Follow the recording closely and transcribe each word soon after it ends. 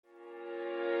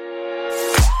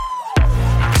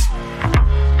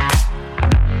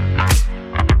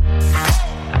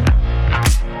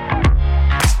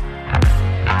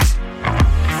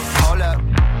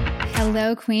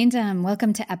Queendom.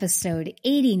 Welcome to episode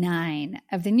 89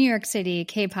 of the New York City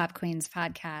K-Pop Queens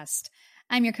podcast.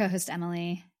 I'm your co-host,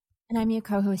 Emily. And I'm your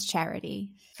co-host,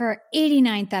 Charity. For our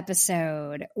 89th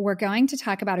episode, we're going to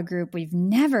talk about a group we've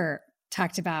never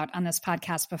talked about on this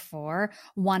podcast before,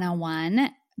 101.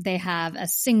 They have a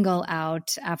single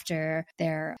out after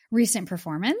their recent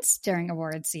performance during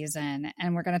award season.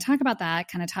 And we're going to talk about that,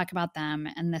 kind of talk about them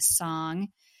and this song.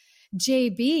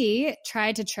 JB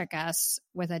tried to trick us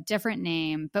with a different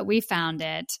name, but we found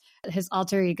it. His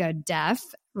alter ego, Def,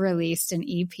 released an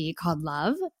EP called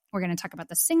Love. We're going to talk about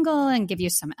the single and give you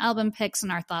some album picks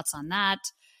and our thoughts on that.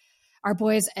 Our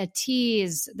boys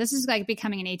ATEEZ. This is like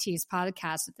becoming an ATEEZ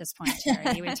podcast at this point,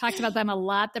 Charity. We've talked about them a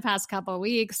lot the past couple of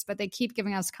weeks, but they keep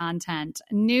giving us content.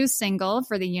 A new single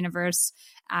for the Universe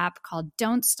app called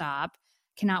Don't Stop.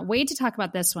 Cannot wait to talk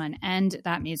about this one and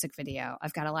that music video.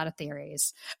 I've got a lot of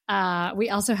theories. We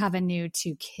also have a new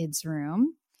 2Kids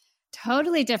room,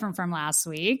 totally different from last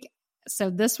week.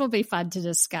 So this will be fun to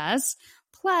discuss.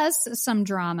 Plus some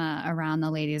drama around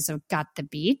the ladies of Got the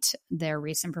Beat, their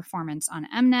recent performance on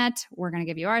Mnet. We're going to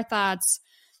give you our thoughts.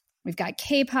 We've got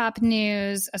K-pop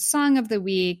news, a song of the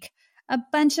week, a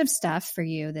bunch of stuff for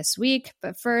you this week.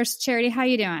 But first, Charity, how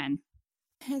you doing?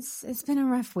 It's been a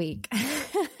rough week.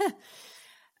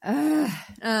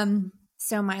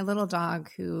 So my little dog,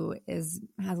 who has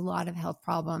a lot of health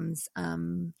problems,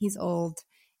 he's old,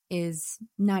 is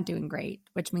not doing great,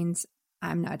 which means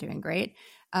I'm not doing great.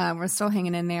 We're still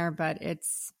hanging in there, but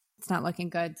it's not looking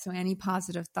good. So any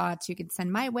positive thoughts you could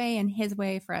send my way and his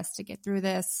way for us to get through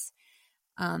this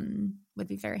would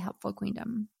be very helpful,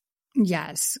 Queendom.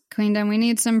 Yes, Queendom, we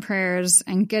need some prayers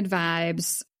and good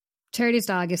vibes. Charity's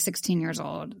dog is 16 years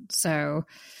old, so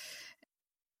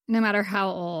no matter how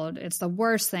old, it's the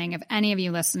worst thing. If any of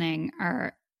you listening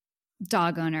are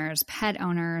dog owners, pet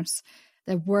owners,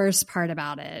 the worst part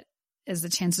about it is the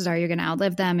chances are you're going to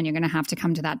outlive them and you're going to have to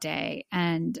come to that day.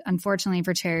 And unfortunately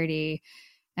for Charity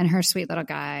and her sweet little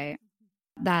guy,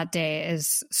 that day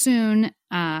is soon.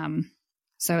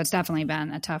 So it's definitely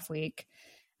been a tough week.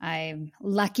 I'm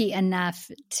lucky enough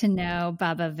to know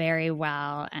Bubba very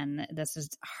well, and this is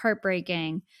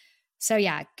heartbreaking. So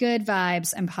yeah, good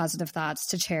vibes and positive thoughts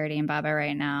to Charity and Bubba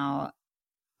right now.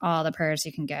 All the prayers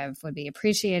you can give would be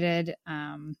appreciated.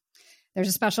 There's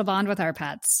a special bond with our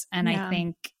pets. And I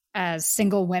think as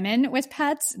single women with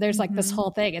pets, there's like this whole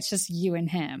thing. It's just you and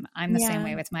him. I'm the same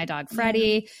way with my dog,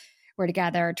 Freddie. We're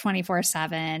together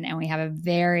 24/7 and we have a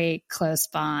very close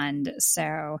bond.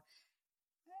 So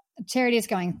Charity is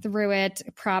going through it.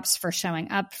 Props for showing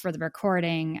up for the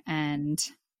recording, and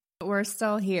we're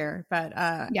still here, but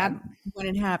when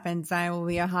it happens, I will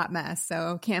be a hot mess.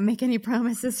 So can't make any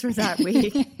promises for that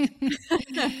week.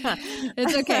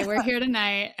 It's okay. We're here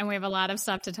tonight and we have a lot of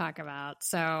stuff to talk about.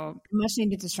 So much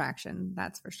needed distraction.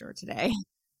 That's for sure today.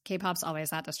 K-pop's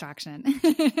always that distraction.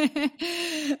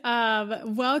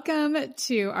 Welcome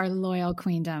to our loyal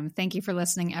Queendom. Thank you for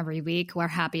listening every week. We're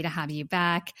happy to have you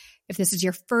back. If this is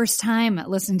your first time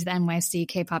listening to the NYC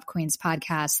K-Pop Queens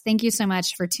podcast, thank you so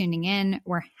much for tuning in.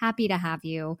 We're happy to have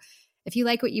you. If you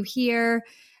like what you hear,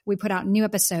 we put out new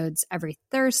episodes every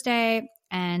Thursday.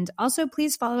 And also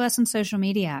please follow us on social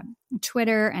media,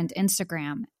 Twitter and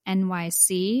Instagram,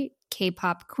 NYC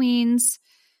K-Pop Queens.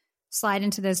 Slide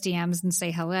into those DMs and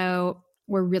say hello.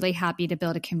 We're really happy to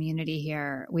build a community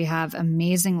here. We have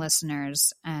amazing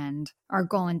listeners, and our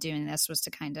goal in doing this was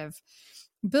to kind of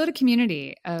build a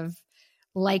community of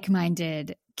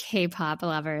like-minded K-pop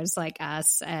lovers like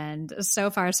us. And so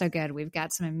far, so good. We've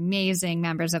got some amazing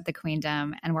members of the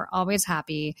Queendom, and we're always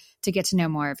happy to get to know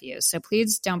more of you. So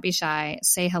please don't be shy.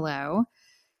 Say hello.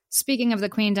 Speaking of the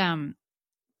Queendom,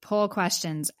 poll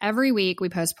questions. Every week we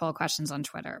post poll questions on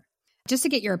Twitter, just to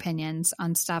get your opinions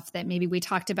on stuff that maybe we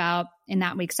talked about in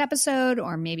that week's episode,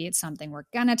 or maybe it's something we're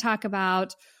going to talk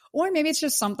about, or maybe it's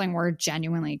just something we're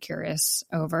genuinely curious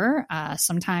over.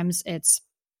 Sometimes it's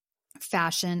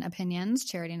fashion opinions.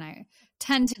 Charity and I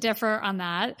tend to differ on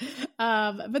that.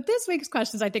 But this week's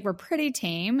questions, I think, were pretty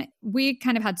tame. We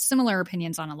kind of had similar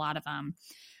opinions on a lot of them.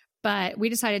 But we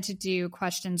decided to do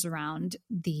questions around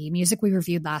the music we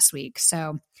reviewed last week.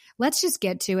 So let's just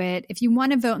get to it. If you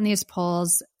want to vote in these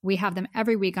polls, we have them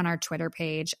every week on our Twitter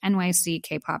page, NYC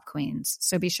K-Pop Queens.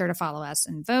 So be sure to follow us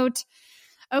and vote.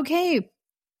 Okay,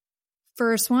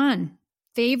 first one.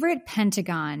 Favorite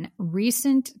Pentagon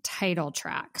recent title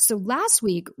track. So last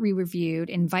week we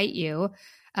reviewed Invite You,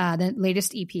 the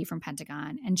latest EP from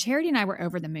Pentagon. And Charity and I were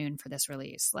over the moon for this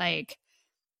release. Like,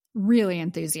 really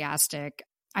enthusiastic.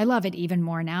 I love it even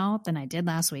more now than I did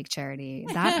last week, Charity.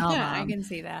 That album. I can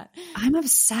see that. I'm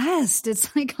obsessed.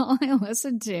 It's like all I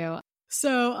listen to.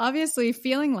 So obviously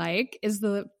Feeling Like is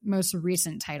the most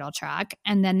recent title track.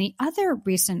 And then the other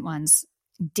recent ones,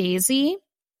 Daisy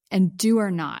and Do or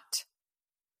Not.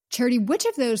 Charity, which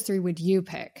of those three would you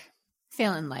pick?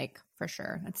 Feeling Like, for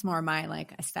sure. That's more my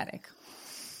like aesthetic.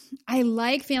 I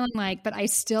like Feeling Like, but I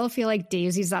still feel like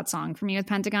Daisy's that song for me with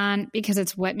Pentagon because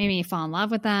it's what made me fall in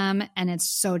love with them. And it's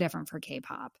so different for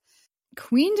K-pop.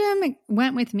 Queendom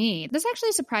went with me. This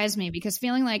actually surprised me because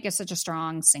Feeling Like is such a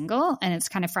strong single and it's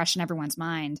kind of fresh in everyone's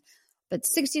mind. But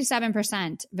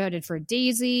 67% voted for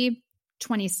Daisy,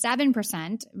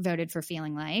 27% voted for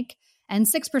Feeling Like, and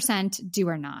 6% Do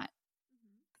or Not.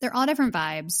 They're all different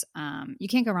vibes. You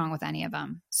can't go wrong with any of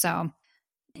them. So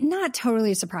not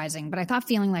totally surprising, but I thought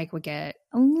Feeling Like would get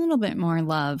a little bit more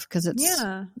love because it's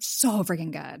so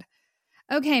freaking good.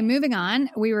 Okay, moving on.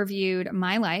 We reviewed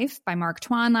My Life by Mark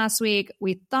Twain last week.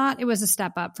 We thought it was a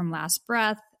step up from Last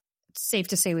Breath. It's safe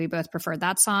to say we both preferred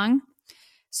that song.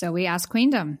 So we asked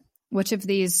Queendom, which of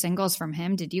these singles from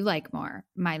him did you like more,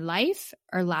 My Life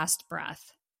or Last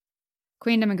Breath?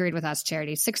 Queendom agreed with us,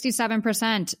 Charity.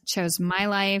 67% chose My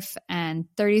Life and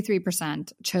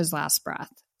 33% chose Last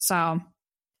Breath. So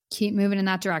keep moving in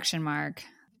that direction, Mark.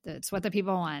 It's what the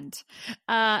people want.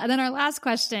 And then our last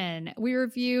question, we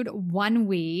reviewed One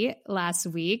We last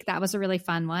week. That was a really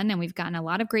fun one. And we've gotten a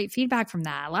lot of great feedback from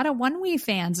that. A lot of One We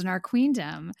fans in our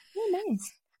Queendom. Oh,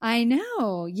 nice. I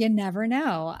know. You never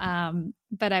know.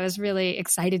 But I was really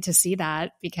excited to see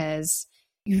that because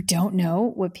you don't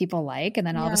know what people like. And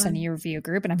then all of a sudden you review a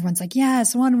group and everyone's like,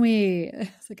 yes, One We.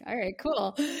 It's like, all right,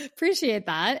 cool. Appreciate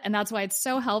that. And that's why it's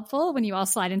so helpful when you all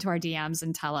slide into our DMs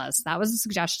and tell us. That was a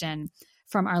suggestion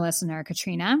from our listener,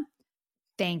 Katrina.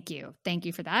 Thank you. Thank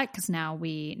you for that because now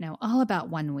we know all about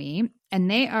One We.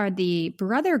 And they are the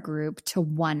brother group to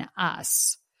One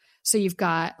Us. So you've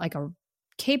got like a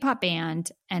K-pop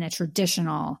band and a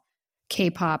traditional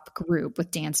K-pop group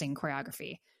with dancing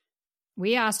choreography.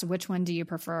 We asked which one do you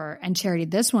prefer? And Charity,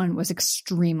 this one was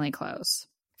extremely close.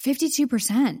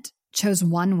 52% chose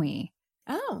One We.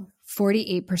 Oh.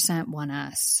 48% One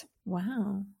Us.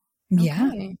 Wow. Okay.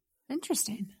 Yeah.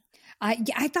 Interesting.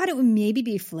 I thought it would maybe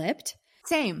be flipped.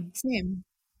 Same.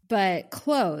 But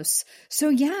close. So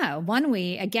yeah, One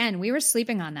We, again, we were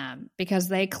sleeping on them because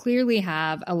they clearly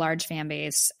have a large fan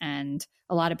base and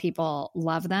a lot of people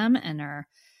love them and are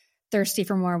thirsty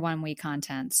for more One We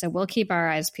content. So we'll keep our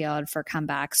eyes peeled for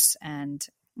comebacks and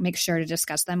make sure to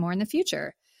discuss them more in the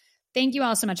future. Thank you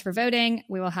all so much for voting.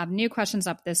 We will have new questions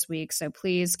up this week, so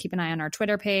please keep an eye on our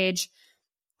Twitter page.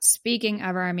 Speaking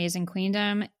of our amazing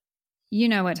Queendom, you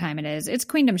know what time it is. It's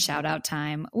Queendom shout out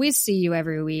time. We see you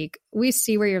every week. We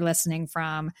see where you're listening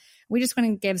from. We just want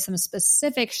to give some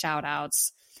specific shout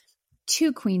outs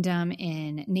to Queendom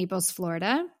in Naples,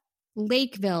 Florida,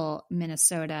 Lakeville,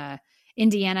 Minnesota,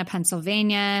 Indiana,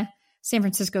 Pennsylvania, San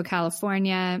Francisco,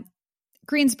 California,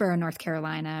 Greensboro, North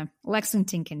Carolina,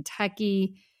 Lexington,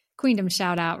 Kentucky, Queendom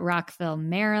shout out Rockville,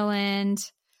 Maryland,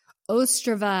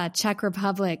 Ostrava, Czech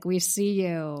Republic. We see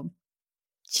you.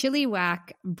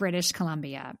 Chilliwack, British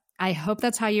Columbia. I hope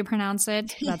that's how you pronounce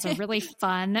it. That's a really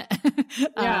fun,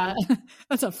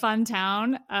 that's a fun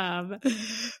town.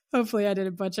 Hopefully I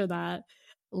didn't butcher that.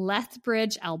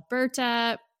 Lethbridge,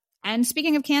 Alberta. And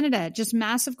speaking of Canada, just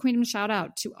massive Queendom shout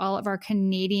out to all of our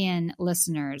Canadian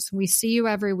listeners. We see you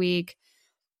every week.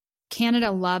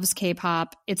 Canada loves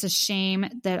K-pop. It's a shame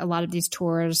that a lot of these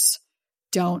tours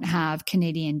don't have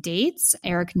Canadian dates.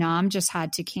 Eric Nam just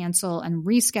had to cancel and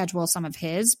reschedule some of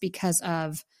his because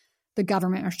of the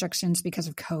government restrictions because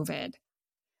of COVID.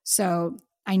 So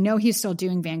I know he's still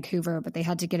doing Vancouver, but they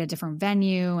had to get a different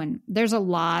venue. And there's a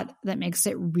lot that makes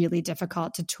it really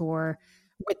difficult to tour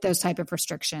with those type of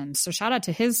restrictions. So shout out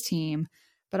to his team,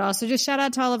 but also just shout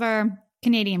out to all of our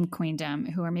Canadian Queendom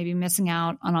who are maybe missing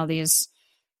out on all these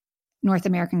North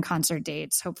American concert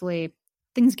dates. Hopefully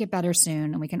things get better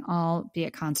soon and we can all be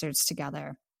at concerts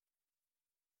together.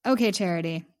 Okay,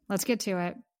 Charity, let's get to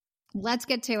it.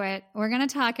 We're going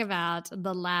to talk about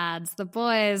the lads, the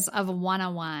boys of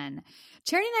 101.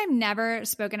 Charity and I have never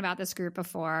spoken about this group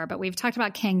before, but we've talked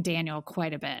about Kang Daniel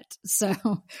quite a bit. So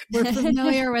we're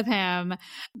familiar with him.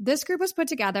 This group was put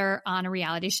together on a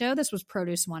reality show. This was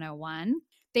Produce 101.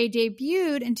 They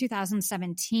debuted in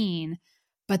 2017,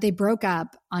 but they broke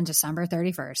up on December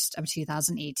 31st of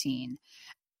 2018.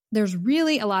 There's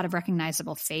really a lot of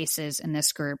recognizable faces in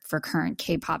this group for current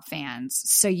K-pop fans.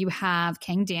 So you have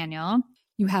Kang Daniel,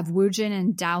 you have Woojin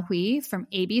and Dahui from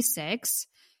AB6,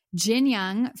 Jin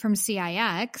Young from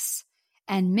CIX,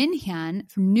 and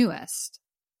Minhyun from Newest.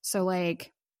 So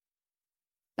like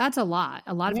That's a lot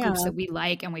of groups that we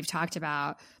like and we've talked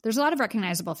about. There's a lot of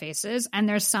recognizable faces, and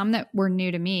there's some that were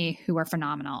new to me who are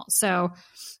phenomenal. So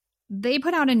they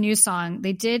put out a new song.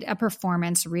 They did a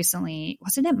performance recently.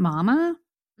 Wasn't it Mama?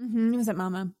 Mm-hmm. It was at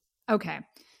Mama. Okay.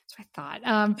 That's what I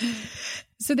thought.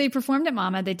 So they performed at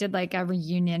Mama. They did like a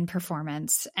reunion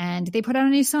performance, and they put out a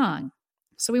new song.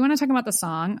 So we want to talk about the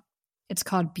song. It's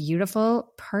called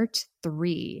Beautiful Part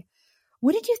 3.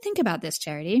 What did you think about this,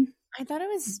 Charity? I thought it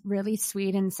was really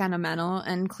sweet and sentimental,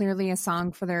 and clearly a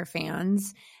song for their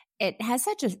fans. It has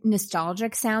such a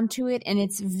nostalgic sound to it, and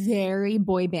it's very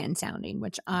boy band sounding,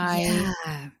 which I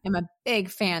am a big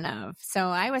fan of. So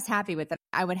I was happy with it.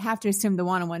 I would have to assume the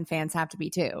 101 fans have to be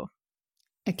too.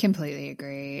 I completely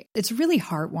agree. It's really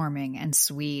heartwarming and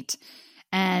sweet.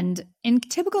 And in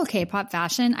typical K-pop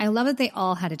fashion, I love that they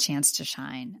all had a chance to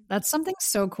shine. That's something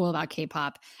so cool about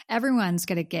K-pop. Everyone's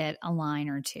going to get a line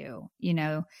or two. You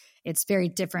know, it's very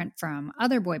different from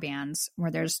other boy bands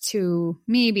where there's 2,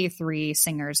 maybe 3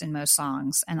 singers in most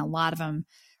songs, and a lot of them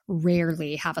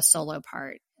rarely have a solo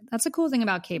part. That's a cool thing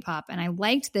about K-pop. And I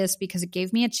liked this because it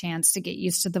gave me a chance to get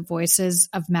used to the voices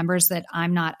of members that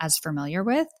I'm not as familiar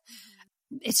with.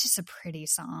 It's just a pretty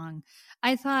song.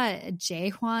 I thought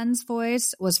Jaehwan's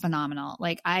voice was phenomenal.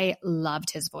 Like, I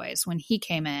loved his voice when he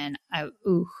came in.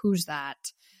 Who's that?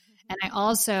 And I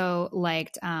also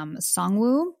liked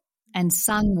Songwoo and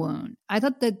Sungwoon. I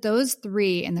thought that those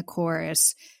 3 in the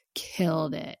chorus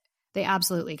killed it. They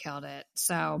absolutely killed it.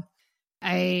 So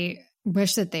I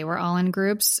wish that they were all in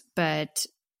groups, but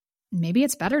maybe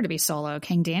it's better to be solo.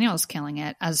 King Daniel's killing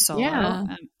it as solo. Yeah.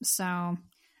 So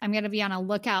I'm going to be on a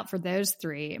lookout for those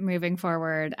 3 moving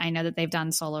forward. I know that they've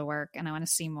done solo work and I want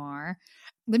to see more.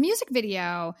 The music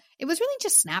video, it was really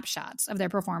just snapshots of their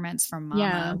performance from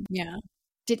Mama. Yeah.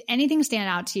 Did anything stand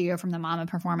out to you from the Mama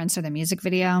performance or the music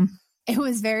video? It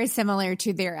was very similar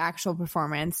to their actual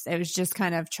performance. It was just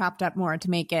kind of chopped up more to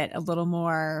make it a little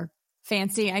more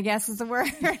fancy, I guess is the word,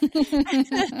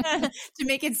 to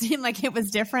make it seem like it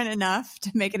was different enough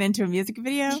to make it into a music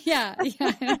video. Yeah,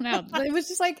 I don't know. It was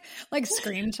just like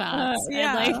screenshots.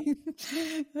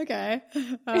 Okay,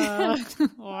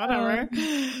 whatever.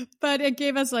 But it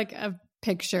gave us like a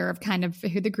picture of kind of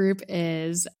who the group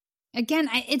is. Again,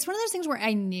 it's one of those things where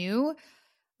I knew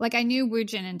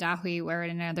Woojin and Dahui were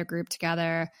in another group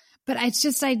together, but it's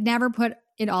just I never put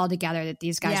it all together that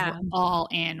these guys were all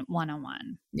in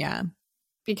 101. Yeah.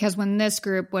 Because when this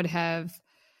group would have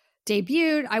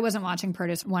debuted, I wasn't watching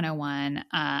Produce 101.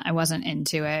 I wasn't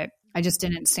into it. I just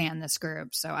didn't stand this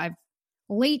group. So I'm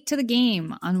late to the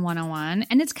game on 101.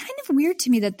 And it's kind of weird to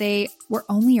me that they were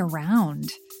only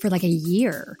around for like a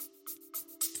year.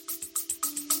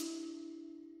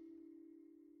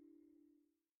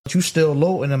 You still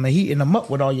loading them and heating them up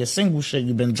with all your single shit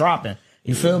you've been dropping.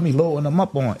 You feel me? Loading them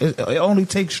up on. It only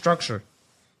takes structure.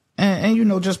 And you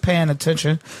know, just paying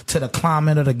attention to the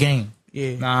climate of the game.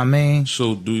 Yeah. Know what I mean?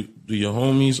 So do your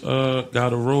homies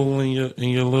got a role in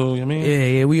your little, you mean?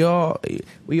 Yeah, we all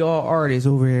artists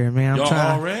over here, man. Y'all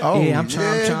already? I'm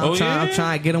trying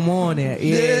to get them on there.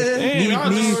 Yeah.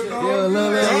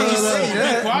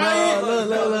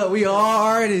 Look, we all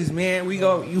artists, man.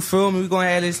 You feel me? We gonna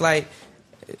have this like,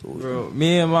 bro,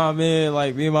 me and my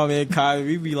man Kai,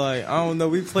 we be like, I don't know,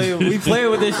 we play with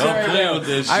this shit right now. I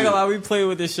ain't gonna lie, we play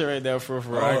with this shit right now for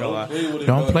real. I ain't gonna lie.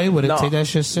 Don't play with it. No. Take that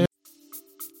shit serious.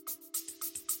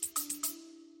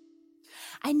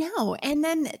 I know. And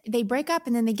then they break up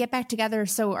and then they get back together.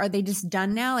 So are they just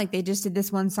done now? Like they just did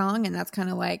this one song and that's kind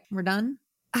of like, we're done?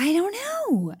 I don't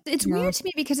know. It's weird to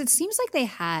me because it seems like they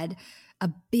had a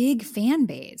big fan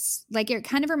base. Like it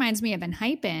kind of reminds me of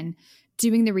ENHYPEN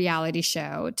doing the reality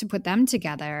show to put them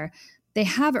together. They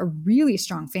have a really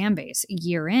strong fan base a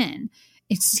year in.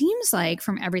 It seems like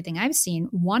from everything I've seen,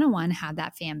 101 had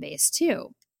that fan base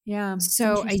too. Yeah.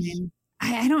 So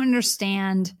I don't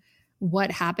understand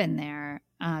what happened there,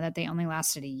 that they only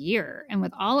lasted a year. And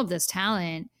with all of this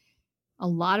talent, a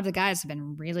lot of the guys have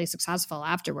been really successful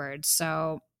afterwards.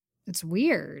 So it's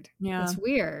weird. Yeah. It's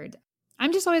weird.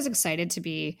 I'm just always excited to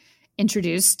be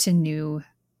introduced to new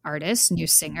artists, new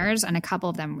singers, and a couple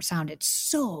of them sounded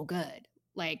so good.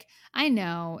 Like, I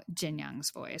know Jin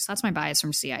Young's voice. That's my bias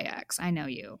from CIX. I know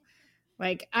you.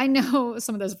 Like, I know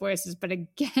some of those voices, but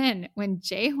again, when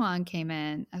Jaehwan came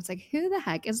in, I was like, who the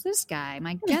heck is this guy?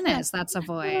 My goodness, that's a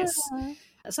voice.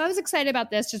 So I was excited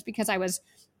about this just because I was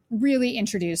really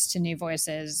introduced to new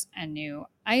voices and new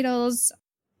idols.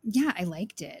 Yeah, I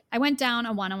liked it. I went down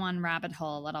a 101 rabbit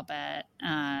hole a little bit,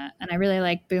 and I really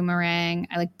like Boomerang.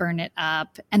 I like Burn It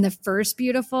Up. And the first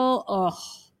Beautiful,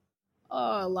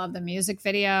 Oh, I love the music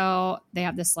video. They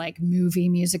have this like movie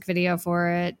music video for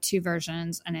it, 2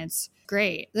 versions, and it's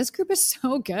great. This group is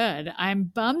so good. I'm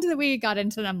bummed that we got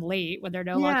into them late when they're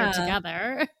no longer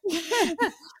together.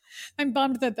 I'm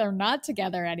bummed that they're not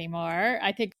together anymore.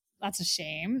 I think that's a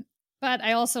shame. But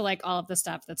I also like all of the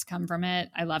stuff that's come from it.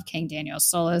 I love King Daniel's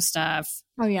solo stuff.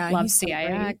 Oh, yeah. Love he's so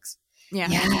CIX. great.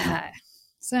 Yeah.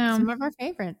 So some of our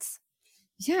favorites.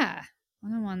 Yeah.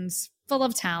 One of the ones full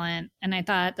of talent. And I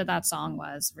thought that song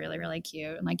was really, really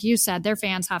cute. And like you said, their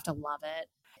fans have to love it.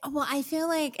 Well, I feel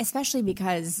like, especially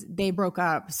because they broke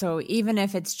up. So even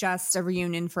if it's just a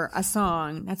reunion for a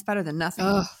song, that's better than nothing.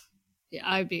 Oh, yeah,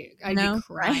 I'd be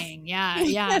crying.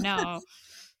 Yeah, no.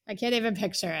 I can't even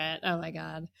picture it. Oh my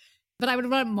God. But I would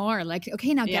want more. Like,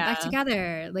 okay, now get back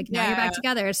together. Like, now you're back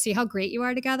together. See how great you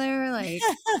are together. Like,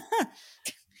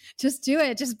 just do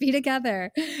it. Just be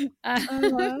together.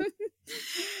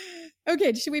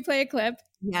 Okay, should we play a clip?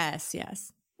 Yes.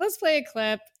 Let's play a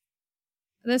clip.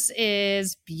 This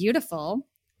is Beautiful,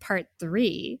 Part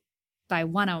 3 by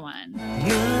 101.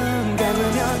 눈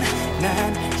감으면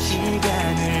난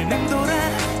시간을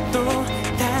맴돌아 또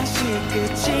다시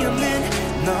끝이 없는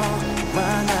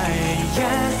너와 나의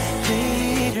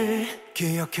이야기를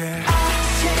기억해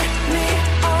아침이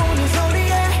오는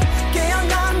소리에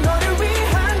깨어난 너를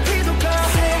위한 기도가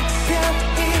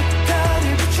새벽이 달을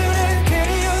비추는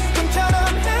그리운 꿈처럼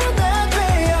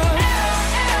하나되어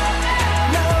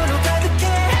너로 가득해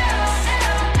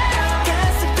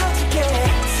가슴 터지게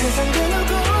세상 그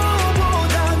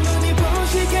누구보다 눈이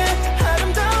부시게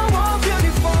아름다워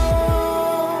beautiful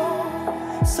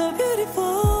so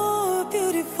beautiful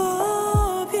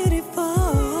beautiful beautiful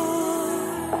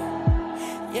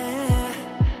yeah.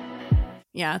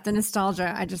 Yeah, the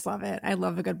nostalgia. I just love it. I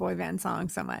love a good boy band song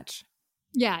so much.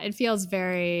 Yeah, it feels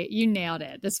you nailed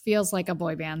it. This feels like a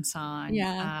boy band song.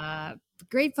 Yeah.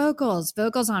 Great vocals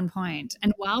on point.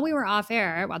 And while we were off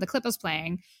air, while the clip was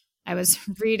playing, I was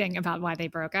reading about why they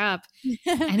broke up.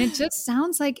 And it just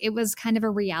sounds like it was kind of a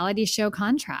reality show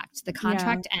contract. The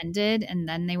contract ended and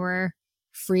then they were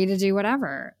free to do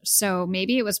whatever. So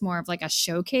maybe it was more of like a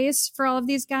showcase for all of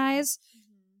these guys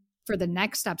for the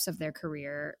next steps of their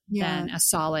career than a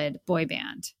solid boy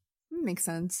band. Makes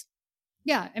sense.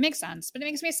 Yeah, it makes sense. But it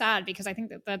makes me sad because I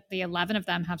think that the 11 of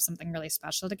them have something really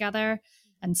special together.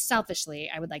 And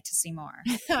selfishly, I would like to see more.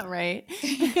 Right.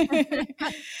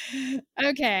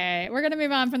 Okay, we're going to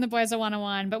move on from the Boys of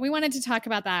 101, but we wanted to talk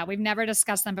about that. We've never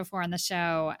discussed them before on the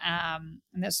show. And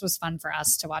this was fun for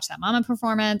us to watch that Mama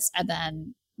performance and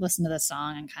then listen to the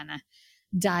song and kind of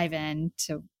dive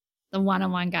into the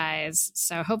 101 guys.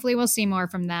 So hopefully we'll see more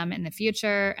from them in the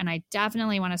future. And I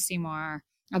definitely want to see more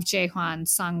of Jaehwan,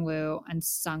 Sungwoo, and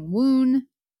Sungwoon.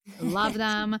 Love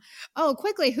them. Oh,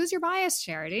 quickly, who's your bias,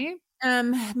 Charity?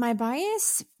 My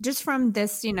bias, just from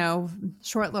this,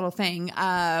 short little thing,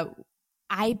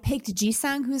 I picked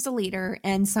Jisung, who's the leader,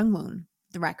 and Sungwoon,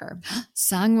 the wrecker.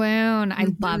 Sungwoon, I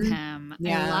love him.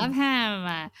 Yeah. I love him.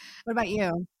 What about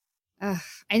you? I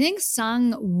think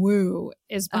Sungwoo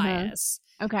is bias.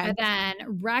 Okay. And then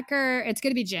Wrecker, it's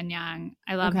going to be Jin Young.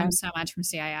 I love him so much from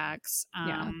CIX.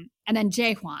 And then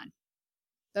Jaehwan.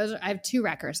 I have 2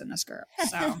 Wreckers in this group.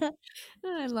 So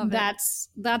I love it.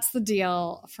 That's the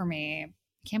deal for me.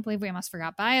 I can't believe we almost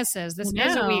forgot biases. This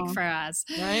is a week for us.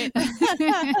 Right?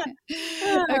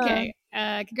 Okay.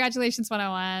 Congratulations,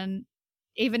 101.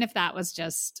 Even if that was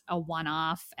just a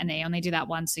one-off and they only do that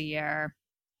once a year,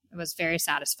 it was very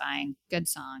satisfying. Good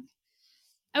song.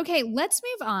 Okay, let's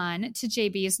move on to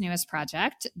JB's newest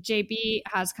project. JB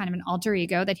has kind of an alter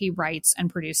ego that he writes and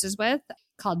produces with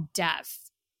called Def,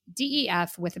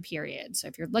 DEF with a period. So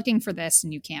if you're looking for this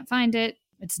and you can't find it,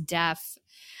 it's Def.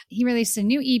 He released a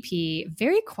new EP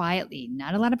very quietly,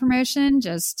 not a lot of promotion,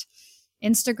 just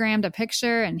Instagrammed a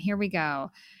picture and here we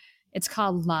go. It's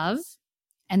called Love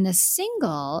and the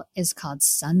single is called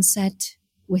Sunset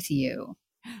with You.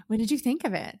 What did you think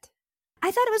of it? I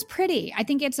thought it was pretty. I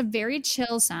think it's a very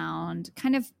chill sound,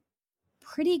 kind of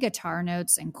pretty guitar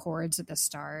notes and chords at the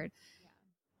start.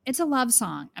 It's a love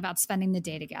song about spending the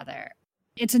day together.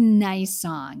 It's a nice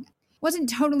song. Wasn't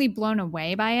totally blown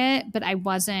away by it, but I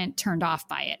wasn't turned off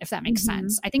by it, if that makes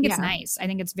sense. I think it's nice. I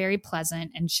think it's very pleasant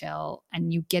and chill,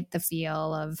 and you get the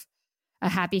feel of a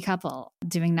happy couple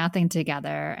doing nothing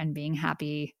together and being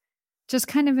happy, just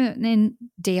kind of in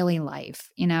daily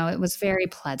life. It was very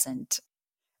pleasant.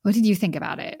 What did you think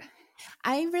about it?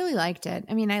 I really liked it.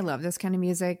 I mean, I love this kind of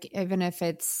music, even if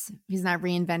he's not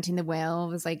reinventing the wheel.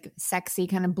 It was like sexy,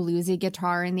 kind of bluesy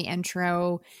guitar in the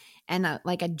intro and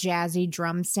like a jazzy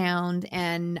drum sound.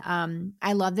 And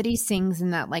I love that he sings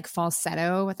in that like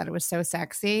falsetto. I thought it was so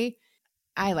sexy.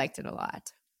 I liked it a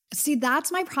lot. See,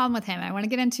 that's my problem with him. I want to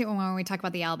get into it when we talk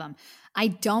about the album. I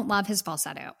don't love his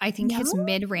falsetto. I think his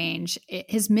mid-range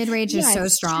is so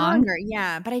it's strong. stronger.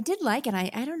 Yeah, but I did like it. I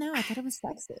don't know. I thought it was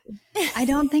sexy. I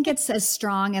don't think it's as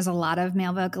strong as a lot of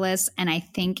male vocalists, and I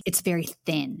think it's very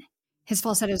thin. His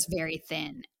falsetto is very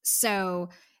thin. So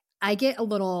I get a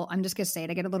little, I'm just going to say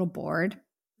it, I get a little bored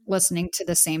listening to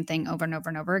the same thing over and over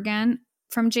and over again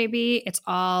from JB. It's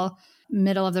all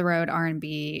middle of the road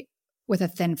R&B with a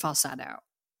thin falsetto.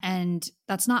 And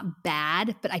that's not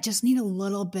bad, but I just need a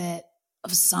little bit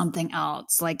of something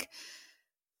else, like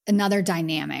another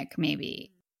dynamic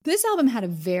maybe. This album had a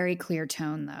very clear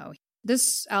tone though.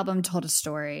 This album told a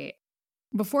story.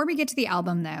 Before we get to the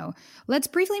album though, let's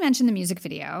briefly mention the music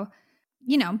video.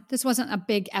 You know, this wasn't a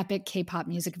big epic K-pop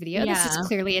music video. Yeah. This is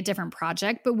clearly a different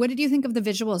project, but what did you think of the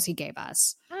visuals he gave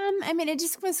us? I mean, it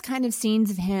just was kind of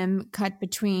scenes of him cut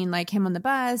between like him on the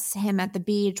bus, him at the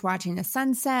beach watching the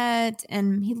sunset,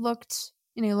 and he looked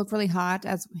really hot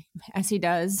as he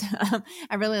does.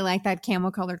 I really like that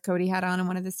camel colored coat he had on in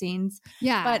one of the scenes.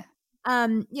 Yeah.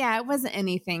 But yeah, it wasn't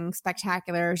anything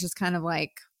spectacular. It was just kind of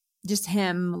like just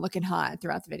him looking hot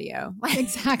throughout the video.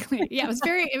 Exactly. Yeah,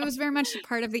 it was very much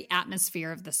part of the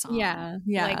atmosphere of the song. Yeah.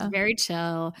 Like very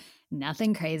chill,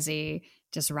 nothing crazy,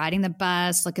 just riding the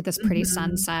bus, look at this pretty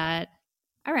sunset.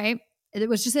 All right. It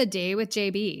was just a day with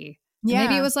JB. Yeah.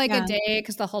 Maybe it was like a day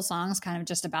because the whole song is kind of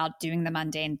just about doing the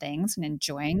mundane things and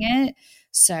enjoying it.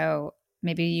 So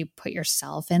maybe you put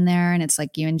yourself in there and it's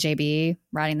like you and JB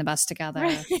riding the bus together.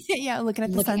 Yeah, looking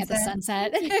at the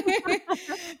sunset.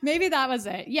 Maybe that was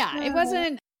it. Yeah, it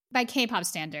wasn't by K-pop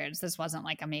standards. This wasn't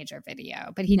like a major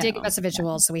video, but he did give us a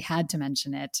visual, so we had to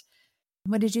mention it.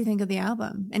 What did you think of the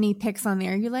album? Any picks on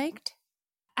there you liked?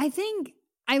 I think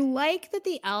I like that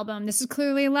the album, this is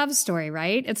clearly a love story,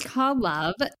 right? It's called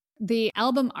Love. The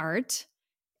album art,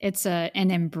 it's an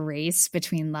embrace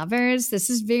between lovers. This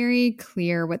is very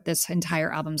clear what this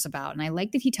entire album's about. And I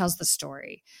like that he tells the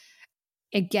story.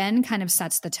 Again, kind of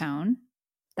sets the tone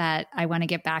that I want to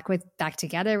get back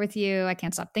together with you. I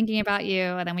can't stop thinking about you.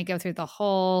 And then we go through the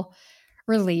whole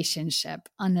relationship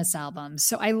on this album.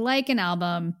 So I like an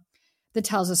album that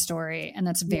tells a story and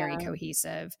that's very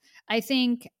cohesive. I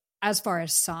think as far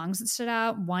as songs that stood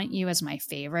out, Want You is my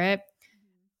favorite.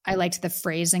 I liked the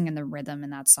phrasing and the rhythm in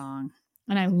that song.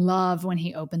 And I love when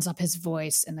he opens up his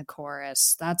voice in the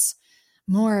chorus. That's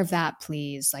more of that,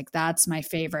 please. Like that's my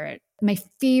favorite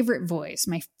voice,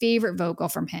 my favorite vocal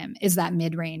from him is that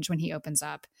mid-range when he opens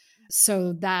up.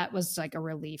 So that was like a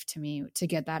relief to me to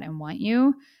get that in Want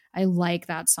You. I like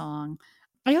that song.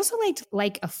 I also liked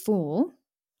Like a Fool.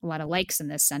 A lot of likes in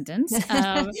this sentence.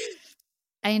 I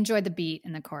enjoyed the beat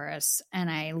in the chorus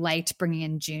and I liked bringing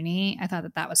in Junie. I thought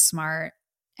that was smart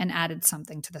and added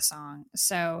something to the song.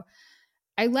 So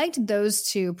I liked those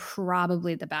two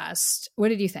probably the best. What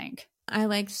did you think? I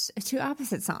liked two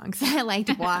opposite songs. I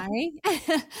liked Why.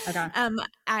 Okay.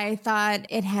 I thought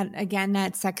it had, again,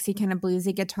 that sexy kind of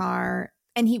bluesy guitar.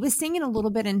 And he was singing a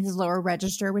little bit in his lower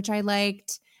register, which I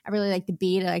liked. I really liked the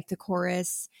beat. I liked the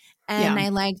chorus. And I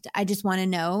liked I Just Want to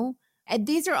Know. And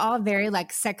these are all very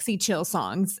like sexy, chill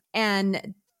songs.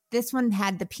 And this one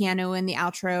had the piano in the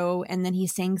outro. And then he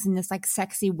sings in this like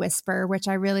sexy whisper, which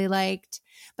I really liked.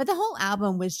 But the whole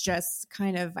album was just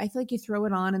kind of, I feel like you throw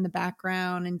it on in the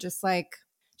background and just kind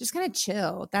of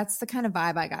chill. That's the kind of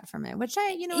vibe I got from it, which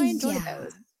I enjoyed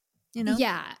those.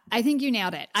 Yeah, I think you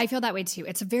nailed it. I feel that way too.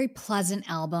 It's a very pleasant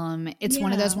album. It's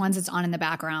one of those ones that's on in the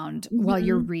background while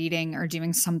you're reading or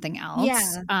doing something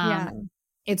else.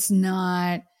 It's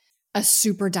not a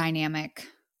super dynamic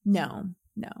no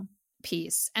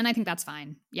piece. And I think that's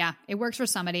fine. Yeah, it works for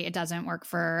somebody. It doesn't work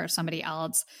for somebody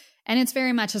else. And it's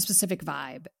very much a specific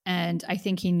vibe. And I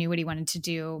think he knew what he wanted to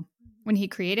do when he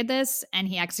created this and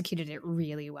he executed it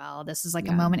really well. This is like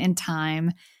a moment in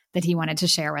time that he wanted to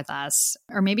share with us.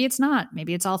 Or maybe it's not.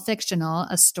 Maybe it's all fictional,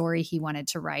 a story he wanted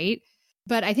to write.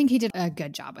 But I think he did a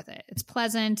good job with it. It's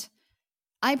pleasant.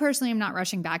 I personally am not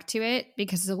rushing back to it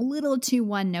because it's a little too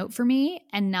one note for me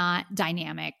and not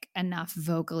dynamic enough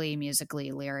vocally,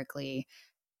 musically, lyrically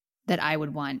that I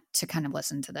would want to kind of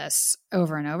listen to this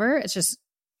over and over. It's just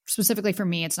specifically for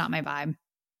me, it's not my vibe.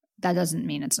 That doesn't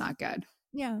mean it's not good.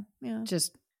 Yeah.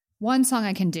 Just one song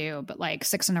I can do, but like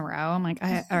 6 in a row. I'm like,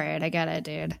 all right, I get it,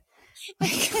 dude.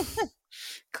 Like,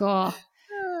 cool. All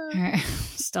right.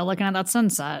 Still looking at that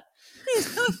sunset.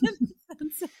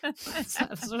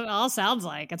 That's what it all sounds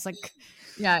like. It's like,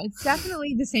 yeah, it's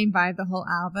definitely the same vibe the whole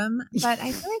album. But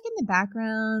I feel like in the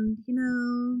background,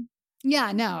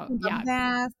 yeah,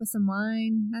 bath with some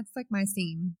wine. That's like my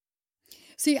scene.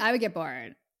 See, I would get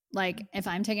bored. Like if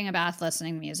I'm taking a bath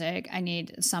listening to music, I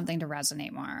need something to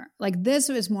resonate more. Like this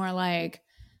was more like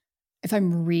if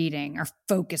I'm reading or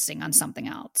focusing on something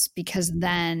else, because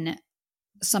then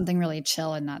something really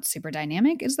chill and not super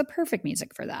dynamic is the perfect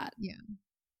music for that. Yeah.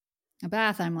 A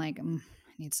bath, I'm like, I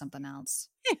need something else.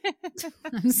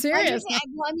 I'm serious.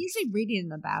 I'm usually reading in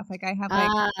the bath. Like I have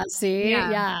like see, yeah.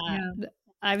 yeah.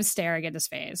 I'm staring at his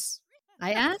face.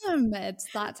 I am. It's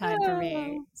thought time for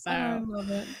me. So I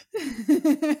love it.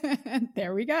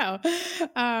 there we go.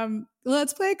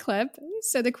 Let's play a clip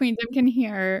so the Queendom can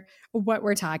hear what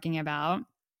we're talking about.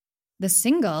 The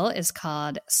single is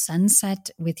called Sunset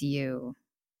with You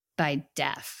by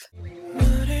Def.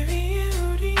 너를 위해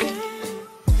우리의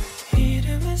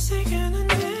이름을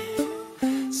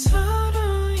새겼는데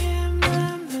서로의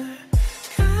맘을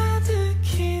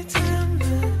가득히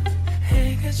담은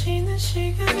해가 지는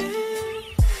시간에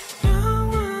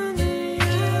영원을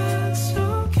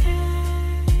약속해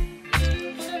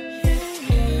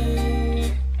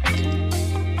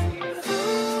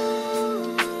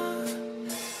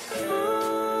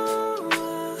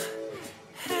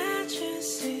I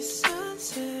just see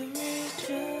sunset with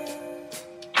you.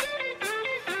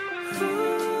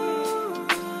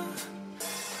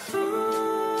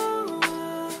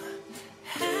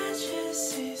 I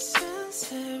just see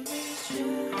sunset with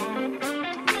you.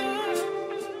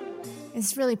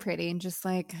 It's really pretty and just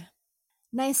like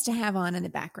nice to have on in the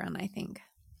background, I think.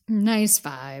 Nice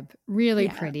vibe. Really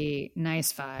Yeah. pretty.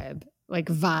 Nice vibe. Like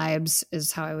vibes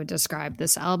is how I would describe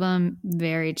this album.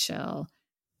 Very chill.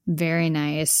 Very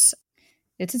nice.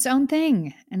 It's its own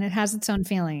thing and it has its own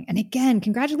feeling. And again,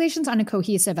 congratulations on a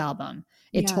cohesive album.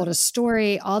 It Yeah. told a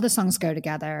story. All the songs go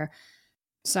together.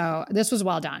 So this was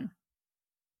well done.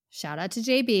 Shout out to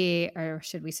JB, or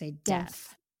should we say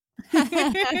Def?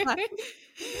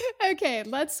 Okay,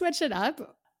 let's switch it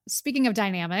up. Speaking of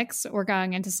dynamics, we're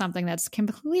going into something that's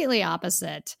completely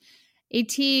opposite.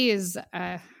 AT is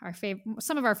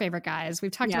some of our favorite guys.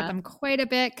 We've talked about Yeah. them quite a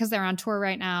bit because they're on tour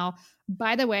right now.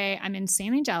 By the way, I'm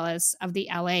insanely jealous of the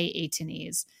LA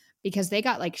ATs because they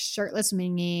got like shirtless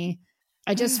Mingy.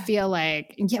 I just feel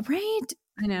like, yeah, right?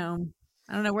 I know.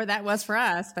 I don't know where that was for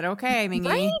us, but okay, Mingy.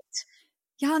 Right?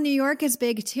 Yeah, New York is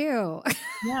big too.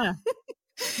 Yeah.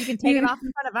 You can take it off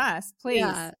in front of us, please.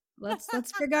 Yeah, let's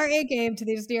bring our A game to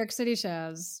these New York City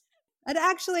shows. And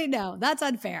actually, no, that's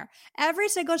unfair. Every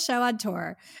single show on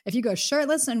tour, if you go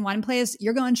shirtless in one place,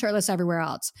 you're going shirtless everywhere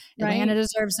else. Right. Atlanta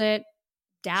deserves it.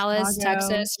 Dallas, Chicago,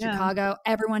 Texas, yeah. Chicago,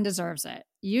 everyone deserves it.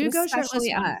 You go shirtless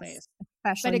Especially in one us. place.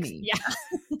 Especially But me. yeah.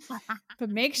 But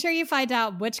make sure you find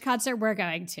out which concert we're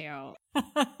going to.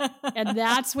 And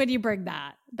that's when you bring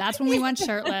that. That's when we want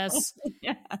shirtless.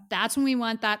 Yeah. That's when we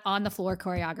want that on the floor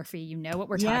choreography. You know what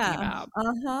we're talking about.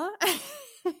 Uh-huh.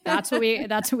 That's what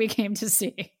we came to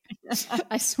see.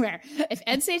 I swear. If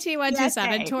NCT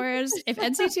 127 Okay. tours,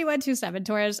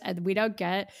 and we don't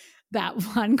get that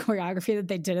one choreography that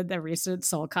they did at the recent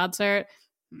Seoul concert,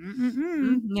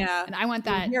 Yeah. and I want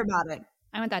We'll that. hear about it.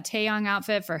 I want that Taeyong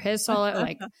outfit for his solo.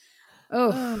 Like,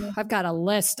 oh, I've got a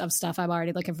list of stuff I'm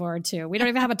already looking forward to. We don't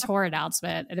even have a tour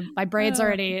announcement, and my brain's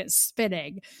already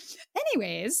spinning.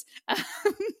 Anyways,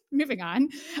 moving on.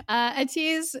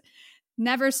 ATEEZ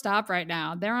never stop right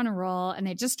now. They're on a roll, and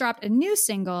they just dropped a new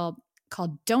single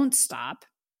called "Don't Stop"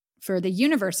 for the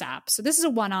Universe app. So this is a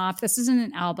one-off. This isn't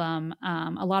an album.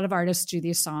 A lot of artists do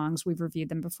these songs. We've reviewed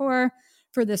them before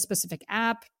for this specific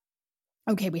app.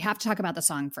 Okay, we have to talk about the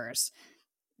song first.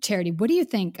 Charity, what do you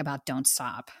think about "Don't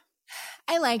Stop"?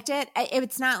 I liked it.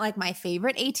 It's not like my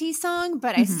favorite AT song,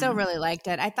 but I still really liked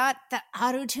it. I thought the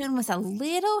auto tune was a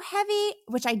little heavy,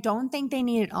 which I don't think they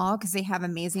need at all because they have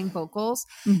amazing vocals.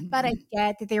 But I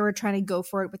get that they were trying to go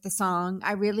for it with the song.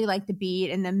 I really like the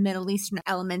beat and the Middle Eastern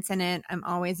elements in it. I'm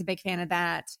always a big fan of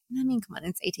that. I mean, come on,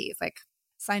 it's AT. It's like,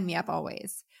 sign me up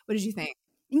always. What did you think?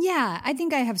 Yeah, I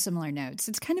think I have similar notes.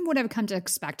 It's kind of what I've come to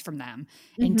expect from them.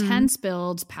 Intense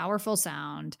builds, powerful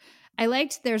sound.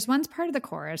 There's one part of the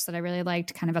chorus that I really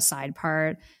liked, kind of a side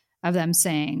part of them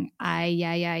saying,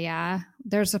 yeah.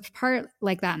 There's a part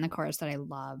like that in the chorus that I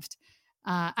loved.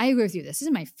 I agree with you. This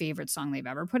isn't my favorite song they've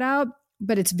ever put out,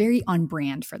 but it's very on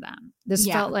brand for them. This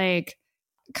felt like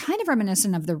kind of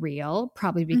reminiscent of The Real,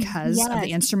 probably because of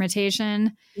the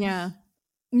instrumentation. Yeah.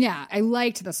 Yeah, I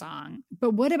liked the song.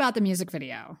 But what about the music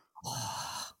video?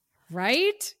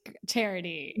 Right?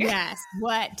 Charity. Yes.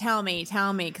 What? Tell me,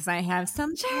 because I have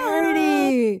some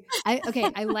Charity.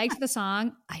 I liked the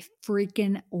song. I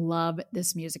freaking love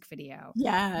this music video.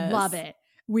 Yes. Love it.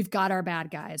 We've got our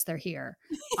bad guys. They're here.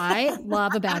 I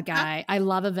love a bad guy. I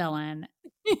love a villain.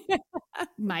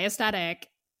 My aesthetic.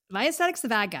 My aesthetic's the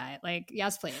bad guy. Like,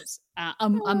 yes, please. A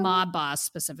mob boss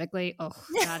specifically. Oh,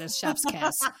 that is chef's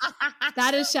kiss.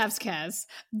 That is chef's kiss.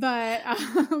 But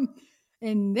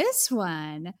in this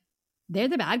one, they're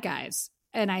the bad guys.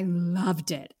 And I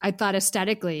loved it. I thought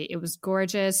aesthetically, it was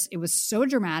gorgeous. It was so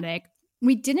dramatic.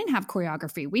 We didn't have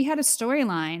choreography. We had a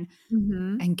storyline.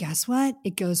 And guess what?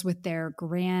 It goes with their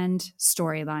grand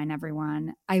storyline,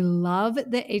 everyone. I love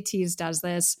that ATEEZ does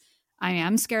this. I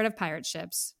am scared of pirate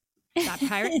ships.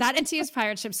 That ATEEZ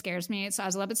pirate ship scares me. So I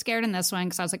was a little bit scared in this one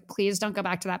because I was like, please don't go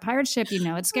back to that pirate ship. You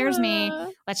know, it scares me.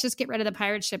 Let's just get rid of the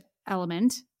pirate ship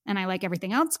element. And I like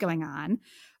everything else going on.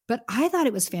 But I thought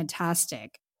it was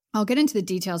fantastic. I'll get into the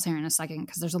details here in a second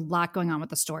because there's a lot going on with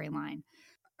the storyline.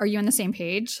 Are you on the same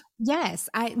page? Yes.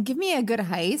 Give me a good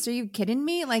heist. Are you kidding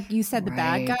me? Like you said, the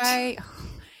bad guy.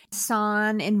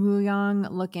 San and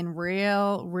Wooyoung looking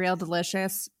real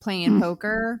delicious playing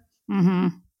poker.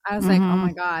 I was like, oh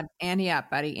my God, ante up,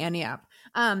 buddy, ante up.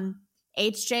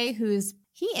 HJ,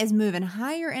 he is moving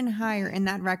higher and higher in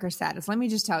that record status. Let me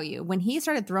just tell you, when he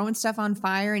started throwing stuff on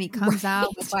fire and he comes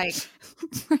out with like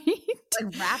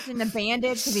wrapped in a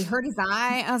bandage because he hurt his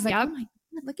eye, I was like, oh my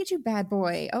God, look at you, bad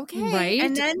boy. Okay. Right.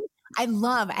 And then I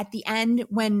love at the end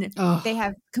when they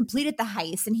have completed the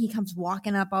heist and he comes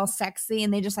walking up all sexy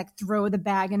and they just like throw the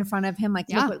bag in front of him. Like,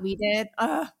 look what we did.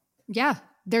 Yeah.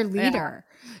 Their leader.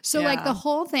 So like the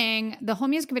whole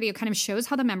music video kind of shows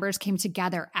how the members came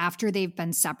together after they've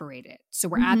been separated. So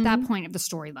we're at that point of the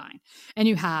storyline. And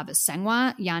you have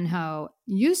Seonghwa, Yeonho,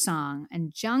 Yusong,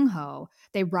 and Jungho.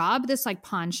 They rob this like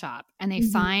pawn shop and they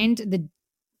find the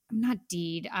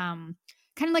kind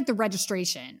of like the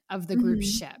registration of the group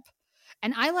ship.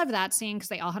 And I love that scene because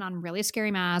they all had on really scary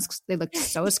masks. They looked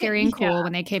so scary and cool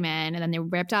when they came in, and then they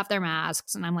ripped off their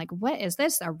masks. And I'm like, what is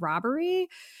this? A robbery?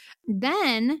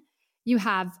 Then you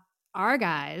have our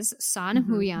guys, San and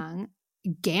Wooyoung,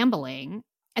 gambling,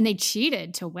 and they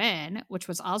cheated to win, which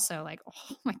was also like,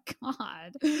 oh my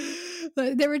God.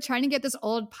 They were trying to get this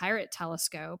old pirate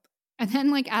telescope. And then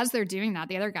like as they're doing that,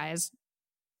 the other guys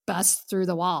bust through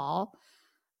the wall.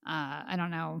 I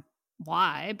don't know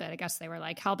why, but I guess they were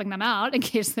like helping them out in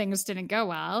case things didn't go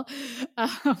well.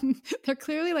 They're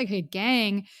clearly like a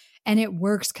gang, and it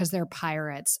works because they're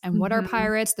pirates. And what are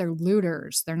pirates? They're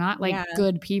looters. They're not like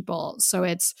good people. So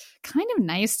it's kind of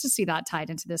nice to see that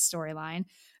tied into this storyline.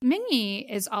 Minnie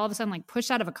is all of a sudden like pushed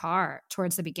out of a car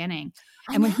towards the beginning.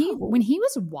 And when he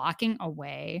was walking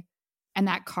away and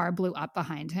that car blew up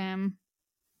behind him,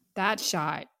 that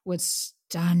shot was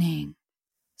stunning.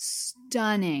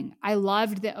 Stunning. I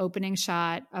loved the opening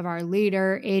shot of our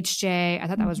leader, HJ. I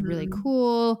thought that was really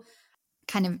cool.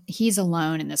 Kind of, he's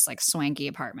alone in this like swanky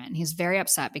apartment. He's very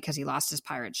upset because he lost his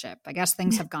pirate ship. I guess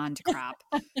things have gone to crap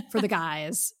for the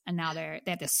guys, and now they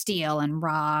have to steal and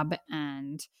rob.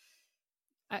 And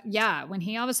when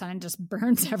he all of a sudden just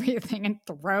burns everything and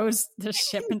throws the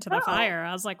ship into the fire,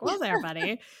 I was like, well, there,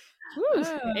 buddy.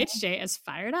 HJ is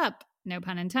fired up. No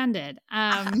pun intended.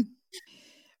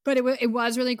 But it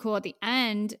was really cool at the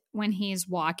end when he's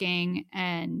walking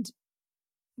and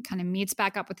kind of meets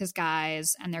back up with his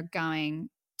guys and they're going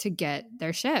to get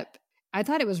their ship. I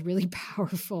thought it was really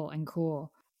powerful and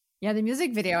cool. Yeah, the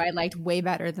music video I liked way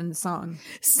better than the song.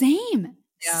 Same.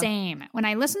 When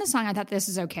I listened to the song, I thought this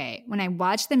is okay. When I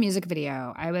watched the music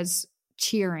video, I was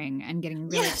cheering and getting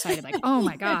really excited. Like, oh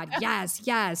my God,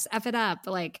 yes, F it up.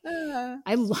 Like,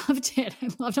 I loved it. I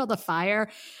loved all the fire.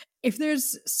 If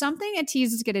there's something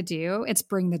ATEEZ is going to do, it's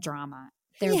bring the drama.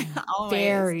 They're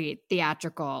very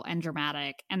theatrical and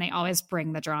dramatic, and they always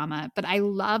bring the drama. But I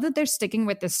love that they're sticking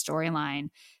with this storyline.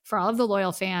 For all of the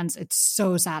loyal fans, it's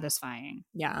so satisfying.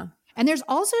 Yeah. And there's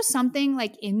also something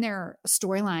like in their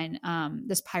storyline,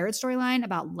 this pirate storyline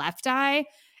about Left Eye.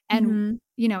 And,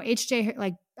 you know, HJ,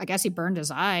 like, I guess he burned his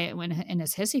eye when in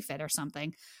his hissy fit or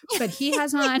something. But he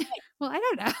has on, well, I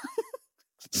don't know.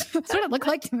 That's what it looked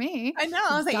like to me. I know.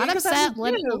 I was like, got upset,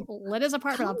 lit his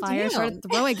apartment on fire, started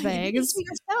throwing things.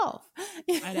 Yourself.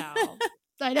 I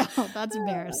know. That's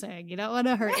embarrassing. You don't want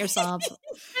to hurt yourself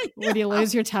when you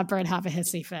lose your temper and have a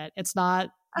hissy fit. It's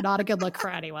not a good look for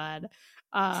anyone.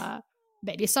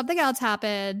 Maybe something else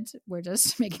happened. We're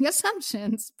just making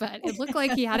assumptions, but it looked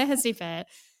like he had a hissy fit,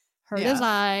 hurt his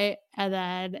eye, and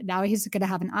then now he's going to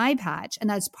have an eye patch. And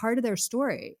that's part of their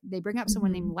story. They bring up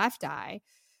someone named Left Eye.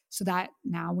 So that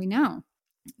now we know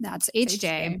that's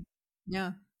HJ.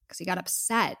 Yeah. Because he got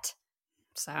upset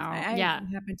So I yeah.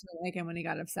 happened to like him when he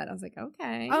got upset. I was like,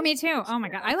 okay. Oh, me too. Oh my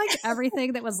God. I liked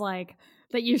everything that was like,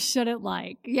 that you shouldn't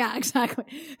like. Yeah, exactly.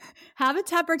 Have a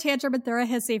temper tantrum and throw a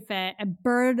hissy fit and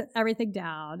burn everything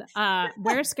down.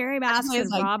 Wear scary masks Ashley and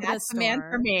is like, rob a that's the store. man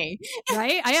for me.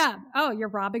 Right? I am. Oh, you're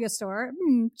robbing a store?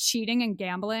 Cheating and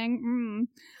gambling?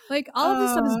 Like all of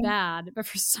this stuff is bad. But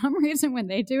for some reason, when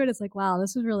they do it, it's like, wow,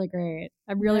 this is really great.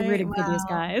 I'm really rooting for these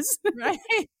guys. Right.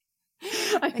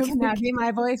 I can that be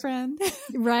my boyfriend?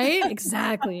 Right?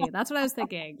 Exactly. That's what I was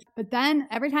thinking. But then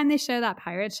every time they show that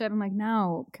pirate ship, I'm like,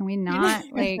 no, can we not?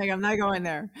 Like, I'm not going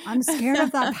there. I'm scared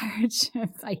of that pirate ship.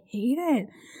 I hate it.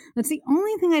 That's the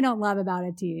only thing I don't love about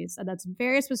it, Tease. And that's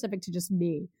very specific to just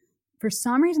me. For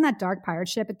some reason, that dark pirate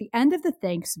ship at the end of the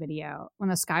Thanks video,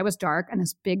 when the sky was dark and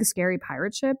this big scary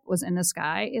pirate ship was in the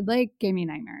sky, it like gave me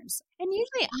nightmares. And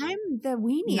usually I'm the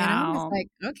weenie. And I'm just like,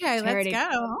 okay, Charity.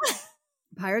 let's go.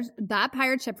 That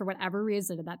pirate ship, for whatever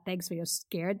reason, in that Thanks video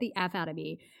scared the F out of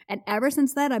me. And ever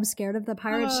since then, I'm scared of the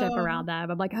pirate ship around them.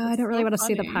 I'm like, I don't really want to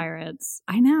see the pirates.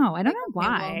 I know. I don't know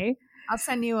why. I'll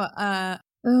send you a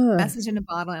message in a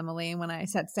bottle, Emily, when I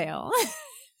set sail.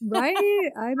 Right?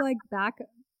 I'm like back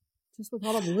just with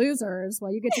all the losers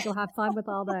while you get to go have fun with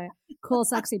all the cool,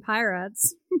 sexy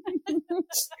pirates.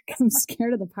 I'm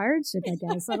scared of the pirate ship, I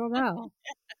guess. I don't know.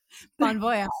 Bon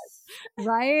voyage.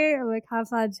 Right? Like, have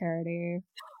fun, Charity.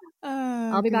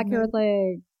 I'll be back here with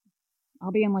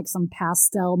I'll be in like some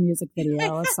pastel music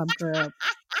video with some group.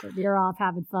 You're off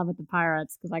having fun with the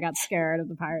pirates because I got scared of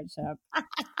the pirate ship.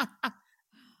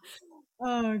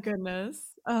 Oh, goodness.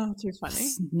 Oh, too funny.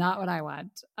 It's not what I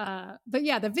want. But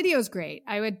yeah, the video is great.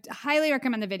 I would highly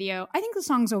recommend the video. I think the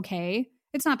song's okay.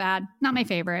 It's not bad. Not my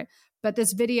favorite. But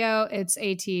this video, it's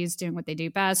ATs doing what they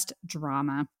do best,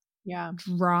 drama. Yeah.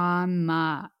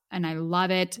 Drama. And I love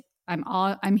it.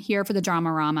 I'm here for the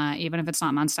drama-rama, even if it's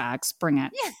not Monsta X. Bring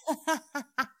it.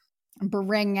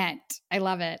 Bring it. I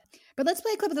love it. But let's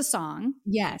play a clip of the song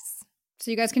Yes. so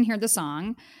you guys can hear the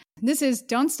song. This is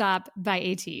Don't Stop by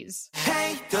ATs.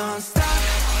 Hey, don't stop.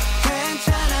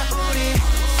 괜찮아 우리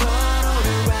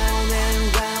서로를 round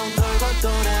and round 돌고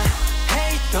돌아.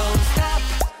 Hey, don't stop.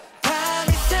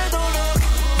 밤이 새도록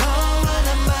너와 나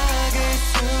막을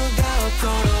수가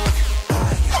없도록.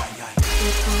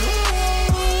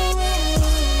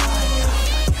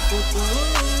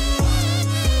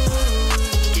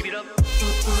 Give it up.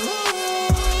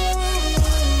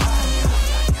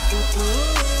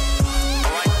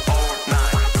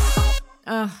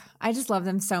 I just love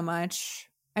them so much.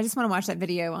 I just want to watch that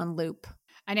video on loop.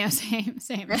 I know, same.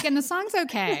 Again, the song's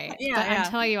okay. Yeah, but yeah. I'm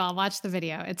telling you, I'll watch the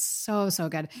video. It's so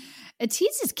good.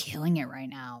 ATEEZ is killing it right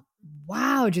now.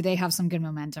 Wow, do they have some good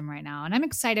momentum right now? And I'm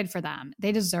excited for them.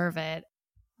 They deserve it.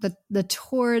 The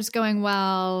tour is going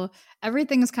well.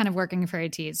 Everything's kind of working for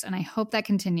ATEEZ, and I hope that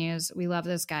continues. We love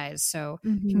those guys. So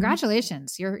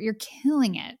congratulations. You're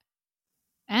killing it.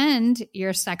 And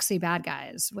you're sexy bad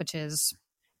guys, which is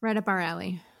Right up our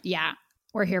alley. yeah,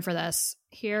 we're here for this.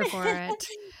 Here for it.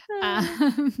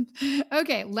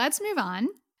 Okay, let's move on.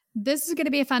 This is going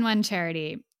to be a fun one,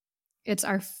 Charity. It's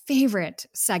our favorite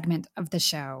segment of the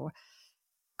show.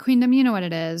 Queendom, you know what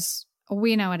it is.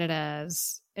 We know what it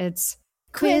is. It's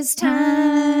quiz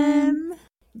time.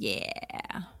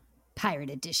 Yeah. Pirate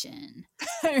edition.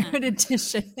 Pirate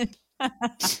edition.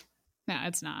 No,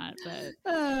 it's not. But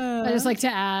I just like to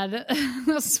add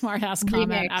a smart ass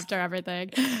comment Remix. after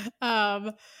everything.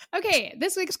 Okay,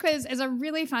 this week's quiz is a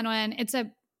really fun one. It's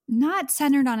not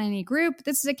centered on any group.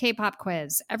 This is a K-pop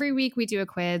quiz. Every week we do a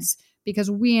quiz because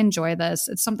we enjoy this.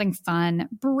 It's something fun,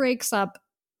 breaks up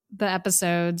the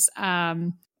episodes.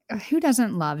 Who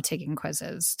doesn't love taking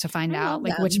quizzes to find out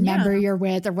like which member you're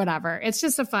with or whatever? It's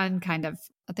just a fun kind of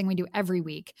a thing we do every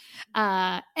week.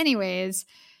 Anyways,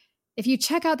 if you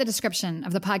check out the description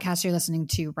of the podcast you're listening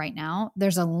to right now,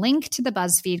 there's a link to the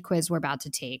BuzzFeed quiz we're about to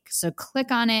take. So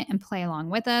click on it and play along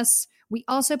with us. We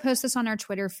also post this on our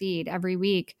Twitter feed every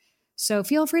week. So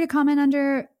feel free to comment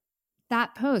under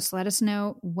that post. Let us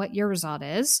know what your result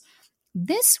is.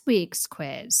 This week's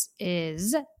quiz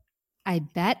is, I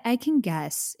bet I can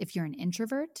guess if you're an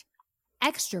introvert,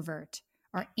 extrovert,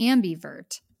 or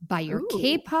ambivert by your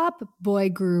K-pop boy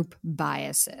group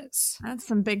biases. That's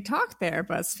some big talk there,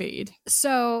 BuzzFeed.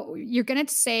 So you're going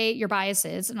to say your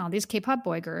biases in all these K-pop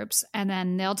boy groups, and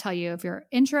then they'll tell you if you're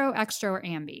intro, extra, or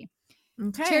ambi.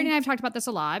 Okay. Charity and I have talked about this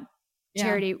a lot. Yeah.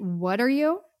 Charity, what are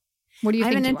you? What do you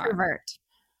think I'm an you are? introvert.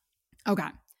 Okay.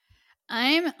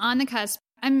 I'm on the cusp.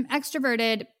 I'm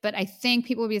extroverted, but I think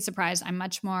people will be surprised. I'm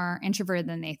much more introverted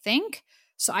than they think.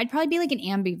 So I'd probably be like an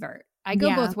ambivert. I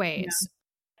go both ways. Yeah.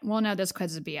 Well, no, this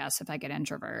quiz is BS if I get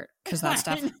introvert because that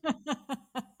stuff.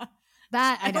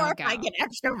 That I Or don't if go. I get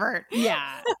extrovert.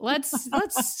 Yeah. Let's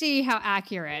see how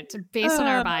accurate based on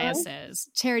our biases.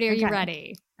 Charity, are you Okay.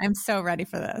 ready? I'm so ready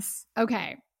for this.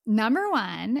 Okay. Number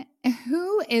 1,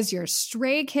 who is your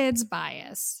Stray Kids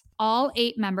bias? All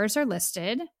 8 members are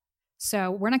listed.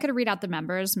 So we're not going to read out the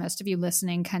members. Most of you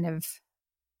listening kind of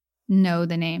know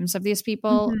the names of these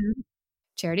people. Mhm.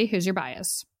 Charity, who's your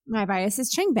bias? My bias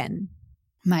is Changbin.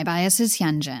 My bias is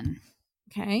Hyunjin.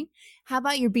 Okay. How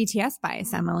about your BTS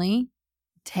bias, Emily?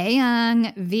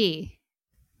 Taeyang V.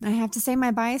 I have to say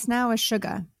my bias now is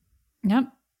Suga. Yep.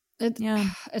 Yeah.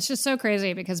 It's just so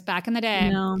crazy because back in the day,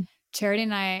 No. Charity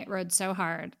and I rode so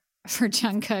hard for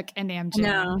Jungkook and Namjoon.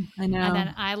 I know. And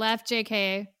then I left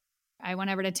JK. I went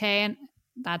over to Tae and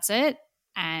that's it.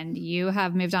 And you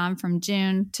have moved on from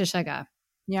June to Suga.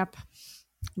 Yep.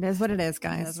 It is what it is,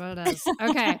 guys. That's what it is.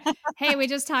 Okay. Hey, we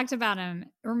just talked about him.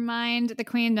 Remind the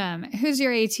queendom. Who's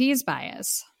your AT's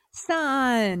bias?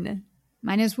 Sun.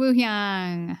 Mine is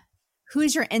Woohyung.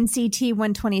 Who's your NCT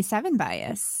 127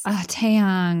 bias?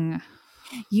 Taeyang.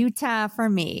 Utah for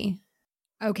me.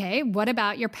 Okay, what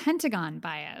about your Pentagon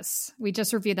bias? We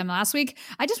just reviewed them last week.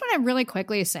 I just want to really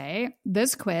quickly say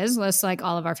this quiz lists like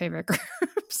all of our favorite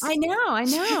groups. I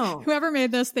know. Whoever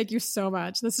made this, thank you so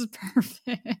much. This is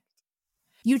perfect.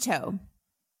 Yuto.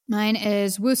 Mine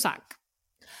is Woosak.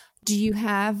 Do you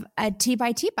have a T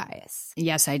by T bias?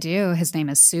 Yes, I do. His name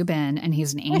is Subin, and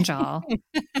he's an angel.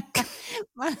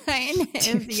 Mine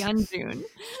is Yeonjun.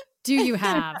 Do you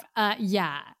have?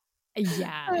 Yeah.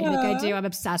 Yeah, I think I do. I'm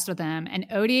obsessed with him. And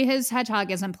Odie, his hedgehog,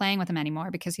 isn't playing with him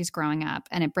anymore because he's growing up,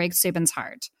 and it breaks Subin's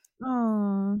heart.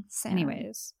 Oh,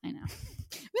 Anyways, I know.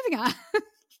 Moving on.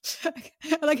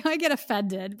 Like I get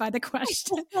offended by the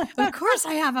question. Of course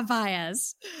I have a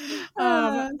bias.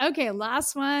 Okay,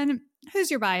 last one. Who's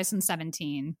your bias in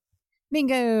 17?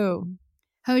 Bingo.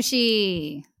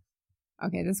 Hoshi.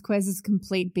 Okay, this quiz is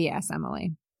complete BS,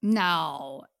 Emily.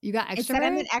 No. You got It said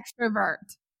I'm extrovert? an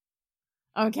extrovert.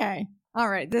 Okay. All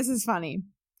right. This is funny.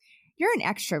 You're an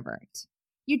extrovert.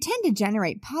 You tend to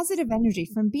generate positive energy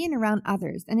from being around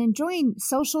others and enjoying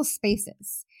social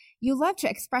spaces. You love to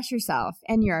express yourself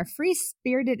and you're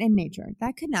free-spirited in nature.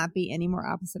 That could not be any more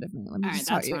opposite of me. Let me All right, just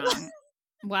tell that's you. wrong.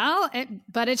 Well,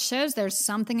 but it shows there's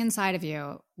something inside of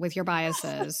you with your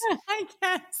biases I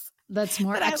guess. that's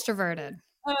more But I- extroverted.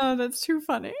 Oh, that's too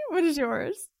funny. What is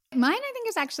yours? Mine, I think,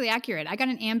 is actually accurate. I got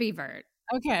an ambivert.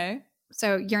 Okay.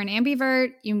 So you're an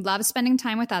ambivert, you love spending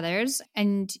time with others,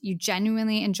 and you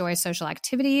genuinely enjoy social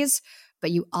activities,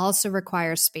 but you also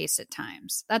require space at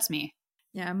times. That's me.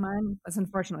 Yeah, mine was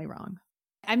unfortunately wrong.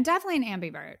 I'm definitely an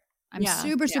ambivert. I'm Yeah,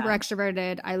 super yeah.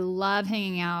 extroverted. I love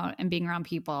hanging out and being around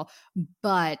people,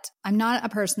 but I'm not a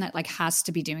person that like has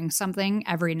to be doing something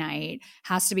every night,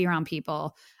 has to be around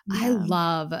people. I Yeah.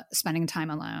 love spending time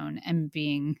alone and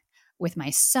being with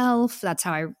myself. That's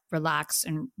how I relax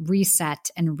and reset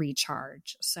and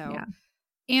recharge. So Yeah.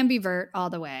 ambivert all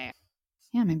the way.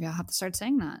 Yeah, maybe I'll have to start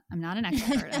saying that. I'm not an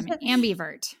extrovert. I'm an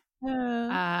ambivert.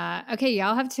 Okay,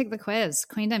 y'all have to take the quiz.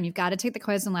 Queendom, you've got to take the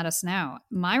quiz and let us know.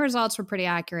 My results were pretty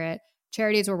accurate.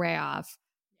 Charities were way off.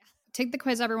 Take the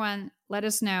quiz, everyone. Let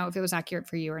us know if it was accurate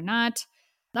for you or not.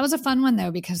 That was a fun one,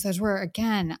 though, because those were,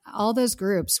 again, all those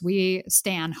groups we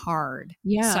stand hard.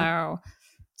 Yeah. So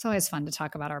it's always fun to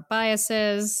talk about our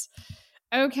biases.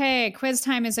 Okay, quiz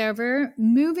time is over.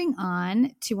 Moving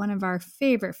on to one of our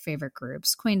favorite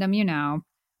groups. Queendom, you know,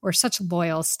 we're such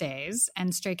loyal stays,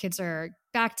 and Stray Kids are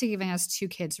back to giving us 2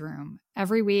 kids room.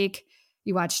 Every week,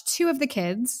 you watch 2 of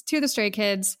the Stray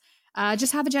Kids,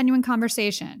 just have a genuine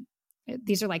conversation.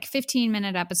 These are like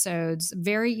 15-minute episodes,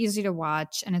 very easy to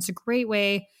watch, and it's a great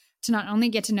way to not only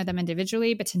get to know them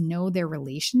individually, but to know their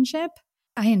relationship.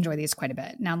 I enjoy these quite a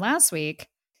bit. Now, last week,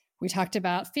 we talked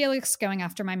about Felix going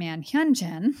after my man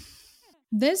Hyunjin.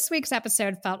 This week's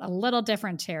episode felt a little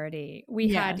different, Charity. We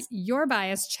had Yes. your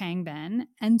bias, Changbin,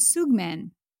 and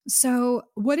Sugmin. So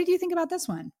what did you think about this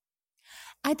one?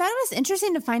 I thought it was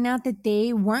interesting to find out that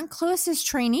they weren't close as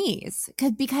trainees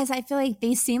because I feel like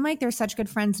they seem like they're such good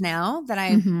friends now that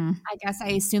I guess I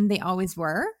assumed they always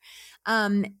were.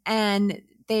 And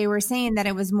they were saying that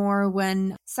it was more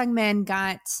when Sungmin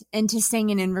got into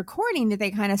singing and recording that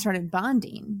they kind of started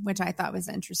bonding, which I thought was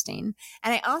interesting.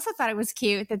 And I also thought it was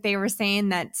cute that they were saying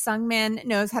that Sungmin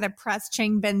knows how to press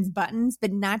Changbin's buttons,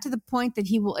 but not to the point that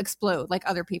he will explode like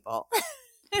other people.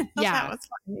 Yeah. That was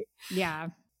funny. Yeah.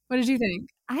 What did you think?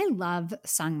 I love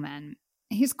Sungmin.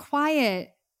 He's quiet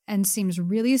and seems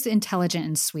really intelligent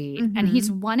and sweet. And Mhm.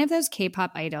 he's one of those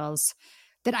K-pop idols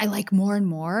that I like more and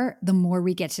more the more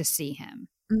we get to see him.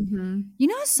 Mm-hmm. You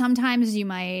know, sometimes you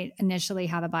might initially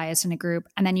have a bias in a group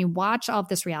and then you watch all of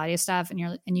this reality stuff and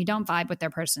you don't vibe with their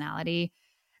personality.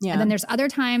 Yeah. And then there's other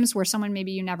times where someone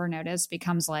maybe you never noticed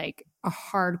becomes like a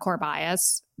hardcore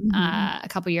bias Mhm. a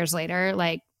couple years later,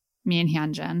 like me and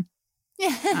Hyunjin.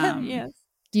 Yes.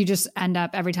 You just end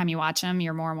up, every time you watch him,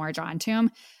 you're more and more drawn to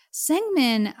him.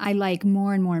 Sengmin, I like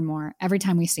more and more and more every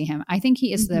time we see him. I think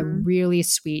he is the Mhm. really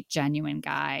sweet, genuine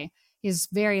guy. He's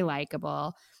very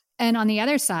likable. And on the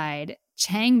other side,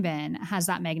 Changbin has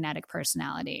that magnetic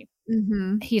personality.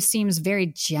 Mm-hmm. He seems very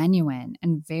genuine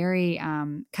and very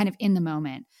kind of in the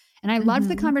moment. And I loved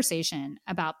the Mhm. conversation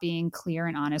about being clear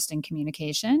and honest in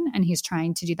communication. And he's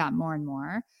trying to do that more and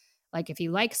more. Like if he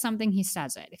likes something, he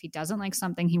says it. If he doesn't like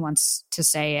something, he wants to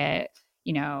say it.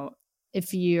 You know,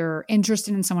 if you're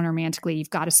interested in someone romantically, you've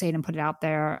got to say it and put it out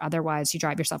there. Otherwise, you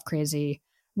drive yourself crazy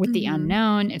with the Mhm.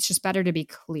 unknown. It's just better to be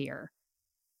clear.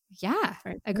 Yeah,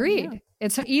 Right. agreed. Yeah.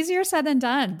 It's easier said than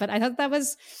done. But I thought that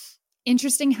was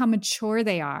interesting how mature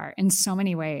they are in so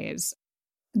many ways.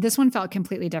 This one felt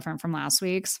completely different from last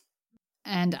week's.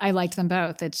 And I liked them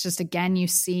both. It's just, again, you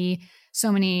see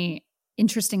so many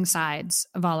interesting sides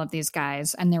of all of these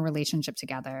guys and their relationship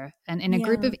together. And in a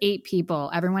group Yeah. of 8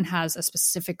 people, everyone has a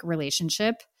specific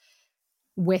relationship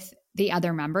with the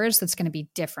other members that's going to be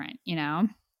different, you know?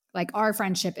 Like our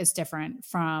friendship is different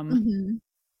from Mhm.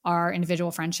 our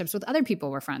individual friendships with other people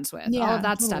we're friends with, all Yeah, of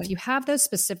that stuff. totally. You have those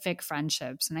specific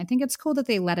friendships. And I think it's cool that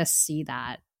they let us see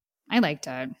that. I liked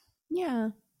it. Yeah.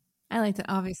 I liked it,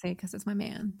 obviously, because it's my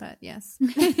man, but yes.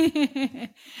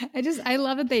 I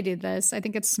love that they did this. I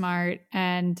think it's smart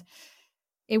and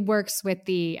it works with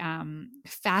the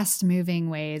fast moving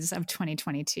ways of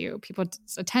 2022. People's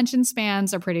attention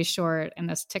spans are pretty short in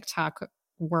this TikTok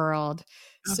world.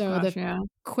 Oh, So gosh, the yeah.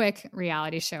 quick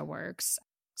reality show works.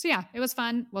 So yeah, it was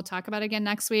fun. We'll talk about it again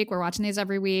next week. We're watching these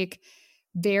every week.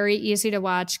 Very easy to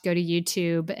watch. Go to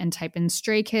YouTube and type in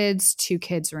Stray Kids 2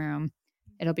 Kids Room.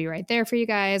 It'll be right there for you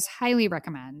guys. Highly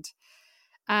recommend.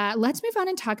 Let's move on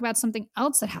and talk about something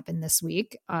else that happened this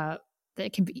week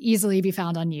that can easily be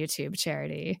found on YouTube,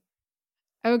 Charity.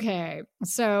 Okay,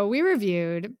 so we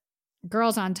reviewed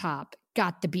Girls on Top,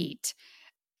 Got the Beat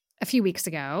a few weeks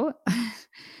ago.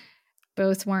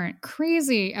 Both weren't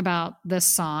crazy about this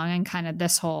song and kind of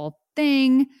this whole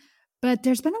thing, but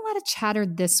there's been a lot of chatter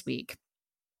this week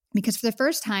because for the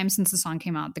first time since the song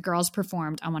came out, the girls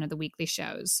performed on one of the weekly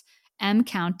shows, M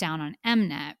Countdown on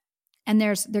Mnet, and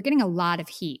they're getting a lot of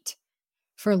heat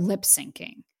for lip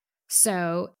syncing.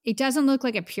 So it doesn't look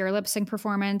like a pure lip sync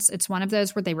performance. It's one of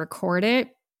those where they record it.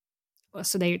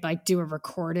 So they like do a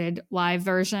recorded live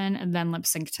version and then lip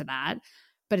sync to that.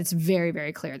 But it's very,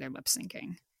 very clear they're lip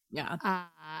syncing. Yeah.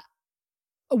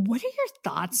 What are your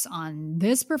thoughts on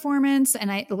this performance and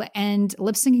lip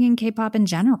syncing in K-pop in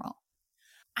general?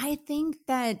 I think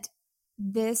that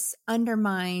this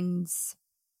undermines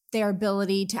their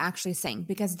ability to actually sing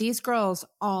because these girls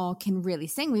all can really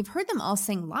sing. We've heard them all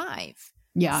sing live.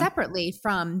 Yeah. Separately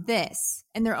from this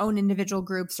in their own individual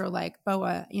groups or like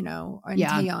Boa, you know, and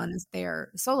Yeah. Taeyeon as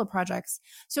their solo projects.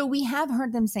 So we have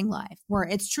heard them sing live where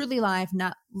it's truly live,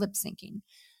 not lip syncing.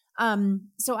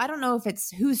 So I don't know if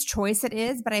it's whose choice it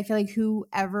is, but I feel like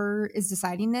whoever is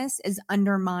deciding this is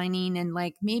undermining and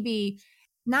like maybe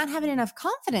not having enough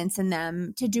confidence in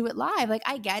them to do it live. Like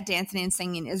I get dancing and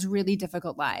singing is really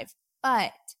difficult live,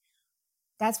 but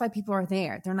that's why people are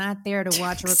there. They're not there to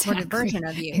watch a recorded version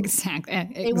of you. Exactly.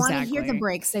 They want to hear the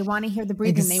breaks. They want to hear the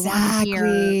breathing. They want to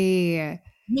hear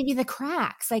maybe the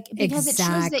cracks, like because it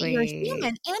shows that you're human,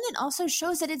 and it also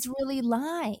shows that it's really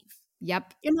live.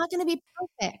 Yep. You're not going to be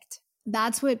perfect.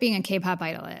 That's what being a K-pop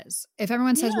idol is. If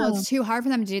everyone says, well, Yeah. it's too hard for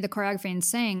them to do the choreography and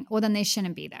sing, well, then they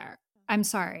shouldn't be there. I'm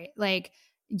sorry. Like,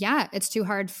 yeah, it's too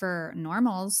hard for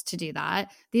normals to do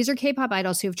that. These are K-pop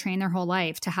idols who have trained their whole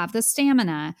life to have the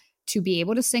stamina to be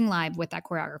able to sing live with that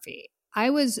choreography.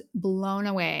 I was blown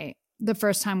away the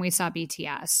first time we saw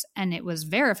BTS, and it was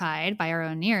verified by our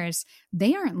own ears.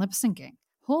 They aren't lip syncing.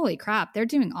 Holy crap, they're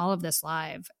doing all of this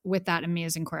live with that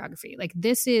amazing choreography. Like,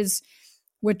 this is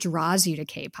what draws you to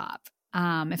K-pop.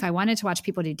 If I wanted to watch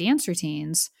people do dance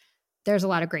routines, there's a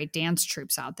lot of great dance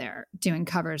troupes out there doing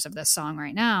covers of this song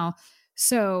right now.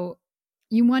 So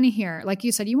you want to hear, like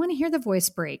you said, you want to hear the voice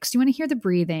breaks. You want to hear the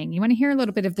breathing. You want to hear a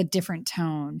little bit of the different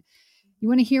tone. You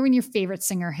want to hear when your favorite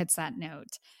singer hits that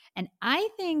note. And I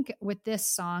think with this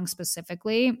song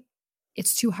specifically,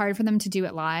 it's too hard for them to do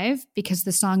it live because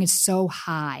the song is so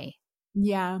high.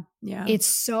 Yeah. Yeah. It's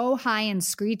so high and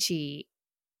screechy.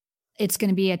 It's going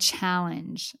to be a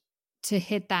challenge to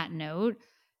hit that note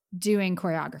doing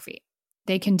choreography.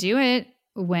 They can do it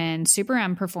when Super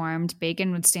M performed.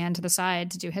 Bacon would stand to the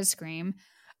side to do his scream.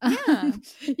 Yeah.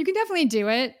 You can definitely do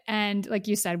it. And like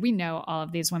you said, we know all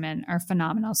of these women are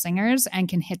phenomenal singers and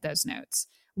can hit those notes.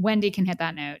 Wendy can hit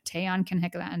that note. Taeyeon can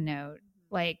hit that note.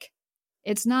 Like,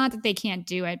 it's not that they can't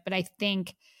do it, but I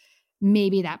think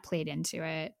maybe that played into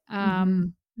it.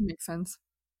 That makes sense.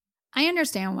 I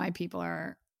understand why people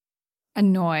are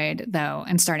annoyed, though,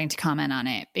 and starting to comment on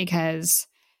it because,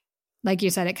 like you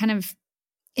said,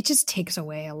 it just takes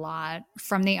away a lot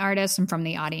from the artist and from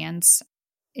the audience.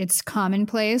 It's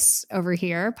commonplace over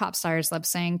here, pop stars lip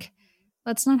sync.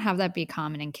 Let's not have that be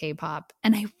common in K-pop.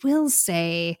 And I will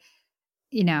say,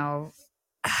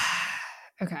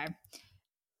 okay,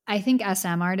 I think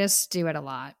SM artists do it a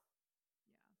lot.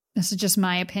 This is just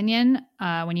my opinion.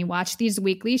 When you watch these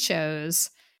weekly shows,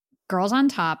 Girls on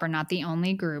Top are not the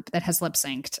only group that has lip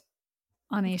synced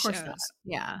on these shows. Not.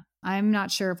 Yeah. I'm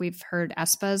not sure if we've heard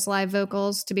aespa's live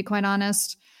vocals, to be quite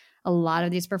honest. A lot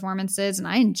of these performances, and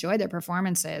I enjoy their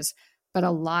performances, but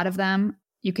a lot of them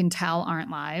you can tell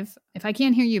aren't live. If I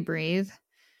can't hear you breathe,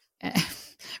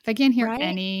 if I can't hear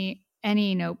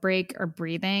any note break or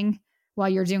breathing while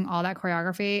you're doing all that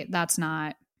choreography, it's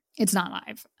not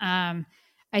live.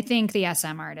 I think the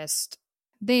SM artist,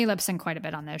 they lip sync quite a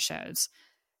bit on those shows.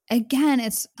 Again,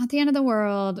 it's not the end of the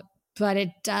world, but it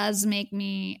does make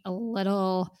me a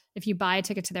little, if you buy a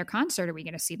ticket to their concert, are we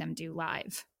going to see them do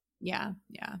live? Yeah.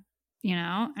 Yeah.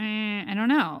 I don't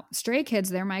know. Stray Kids,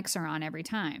 their mics are on every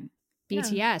time.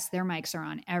 BTS, their mics are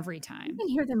on every time. You can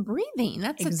hear them breathing.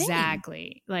 That's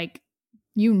exactly. Like,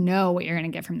 what you're going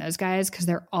to get from those guys because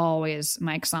they're always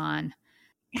mics on.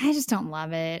 I just don't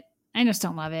love it.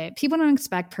 People don't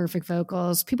expect perfect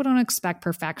vocals. People don't expect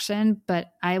perfection, but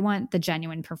I want the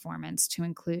genuine performance to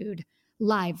include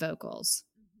live vocals.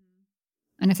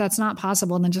 And if that's not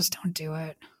possible, then just don't do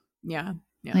it. Yeah.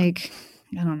 Like,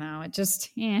 I don't know. It just,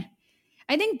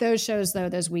 I think those shows, though,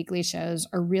 those weekly shows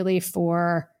are really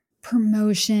for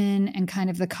promotion and kind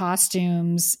of the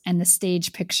costumes and the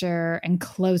stage picture and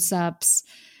close-ups.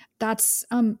 That's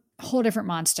a whole different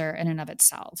monster in and of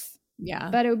itself. Yeah.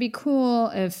 But it would be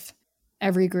cool if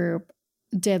every group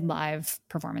did live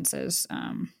performances,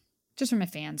 just from a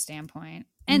fan standpoint.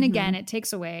 And again, it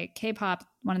takes away K-pop,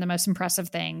 one of the most impressive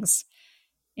things,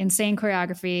 insane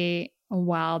choreography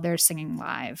while they're singing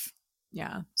live.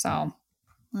 Yeah. So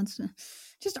let's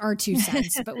just our 2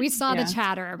 cents. But we saw the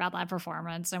chatter about that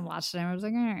performance and watched it. And I was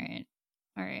like,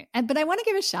 all right. But I want to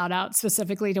give a shout out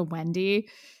specifically to Wendy.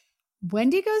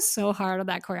 Wendy goes so hard on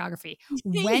that choreography.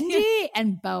 Wendy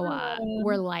and Boa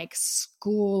were like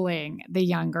schooling the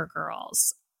younger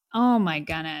girls. Oh my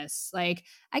goodness. Like,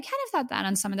 I kind of thought that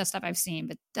on some of the stuff I've seen,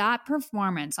 but that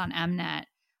performance on Mnet,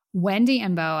 Wendy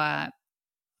and Boa,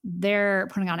 they're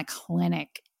putting on a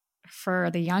clinic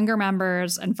for the younger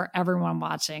members and for everyone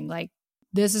watching. Like,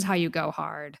 this is how you go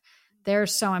hard. They're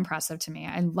so impressive to me.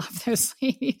 I love those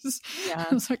ladies. Yeah.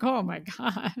 I was like, oh my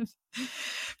God.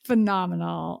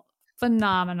 Phenomenal.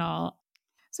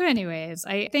 So anyways,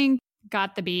 I think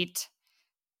got the beat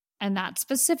and that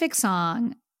specific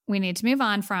song we need to move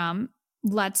on from.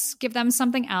 Let's give them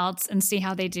something else and see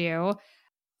how they do.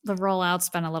 The rollout's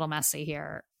been a little messy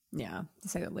here. Yeah, to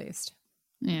say the least.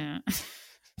 Yeah.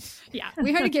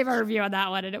 We already gave our review on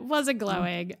that one and it wasn't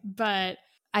glowing, but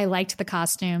I liked the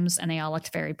costumes and they all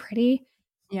looked very pretty.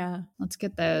 Yeah. Let's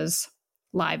get those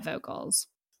live vocals.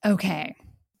 Okay.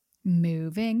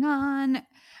 Moving on.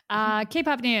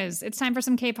 K-pop news. It's time for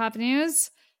some K-pop news.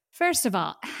 First of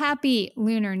all, happy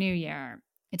Lunar New Year.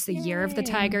 It's the Year of the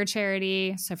Tiger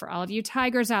charity. So for all of you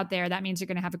tigers out there, that means you're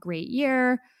going to have a great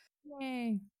year.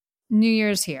 Yay. New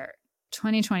Year's here.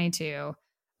 2022.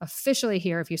 Officially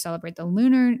here if you celebrate the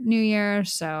Lunar New Year.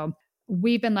 So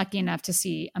we've been lucky enough to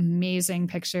see amazing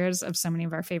pictures of so many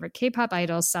of our favorite K-pop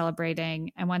idols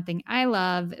celebrating. And one thing I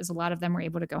love is a lot of them were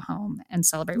able to go home and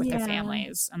celebrate with their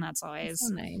families. And that's always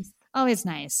so nice. Always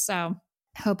nice. So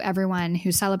hope everyone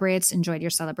who celebrates enjoyed your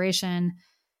celebration.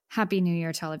 Happy New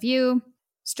Year to all of you.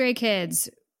 Stray Kids.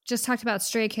 Just talked about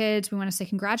Stray Kids. We want to say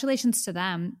congratulations to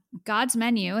them. God's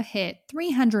Menu hit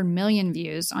 300 million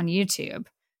views on YouTube.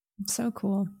 So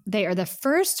cool. They are the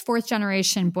first 4th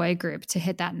generation boy group to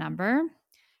hit that number.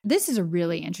 This is a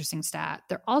really interesting stat.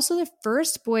 They're also the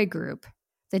first boy group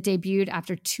that debuted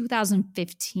after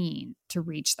 2015 to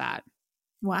reach that.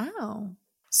 Wow.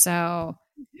 So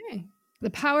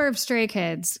the power of Stray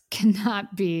Kids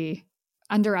cannot be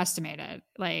underestimated.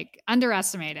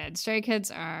 Stray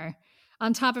Kids are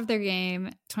on top of their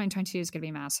game. 2022 is going to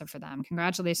be massive for them.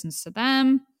 Congratulations to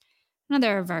them.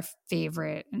 Another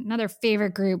favorite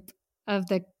group of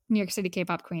the New York City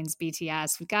K-pop queens,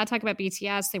 BTS. We've got to talk about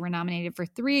BTS. They were nominated for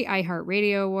 3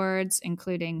 iHeartRadio Awards,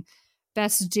 including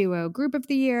Best Duo Group of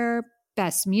the Year,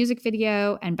 Best Music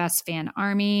Video, and Best Fan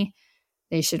Army.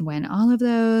 They should win all of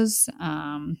those.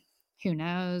 Who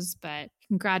knows? But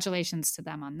congratulations to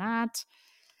them on that.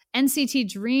 NCT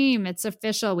Dream, it's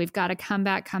official. We've got a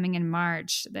comeback coming in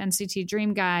March. The NCT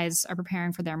Dream guys are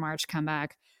preparing for their March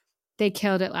comeback. They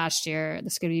killed it last year.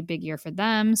 This is going to be a big year for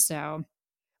them. So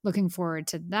looking forward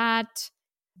to that.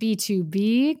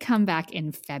 B2B come back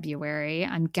in February.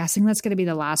 I'm guessing that's going to be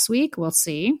the last week. We'll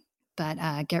see. But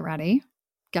get ready.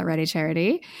 Get ready,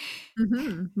 Charity.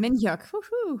 Mm-hmm. Minhyuk.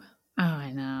 Woohoo. Oh,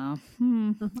 I know.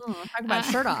 Talk about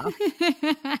shirt off.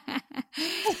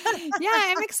 Yeah,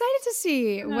 I'm excited to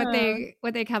see what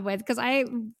they come with because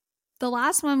the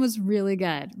last one was really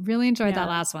good. Really enjoyed that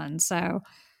last one. So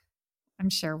I'm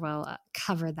sure we'll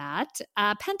cover that.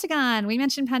 Pentagon. We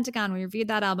mentioned Pentagon. We reviewed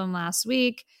that album last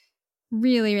week.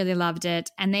 Really, really loved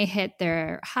it. And they hit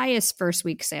their highest first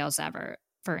week sales ever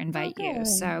for Invite You.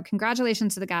 So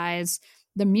congratulations to the guys.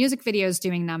 The music video is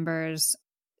doing numbers.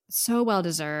 So well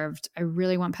deserved. I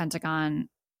really want Pentagon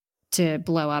to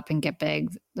blow up and get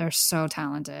big. They're so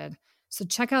talented. So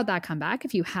check out that comeback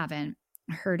if you haven't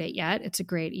heard it yet. It's a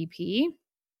great EP.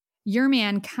 Your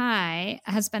Man Kai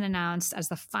has been announced as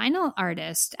the final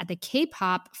artist at the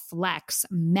K-Pop Flex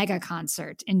mega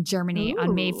concert in Germany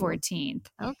on May 14th.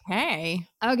 Okay,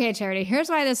 Charity, here's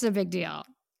why this is a big deal.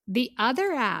 The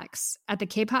other acts at the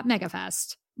K-Pop Mega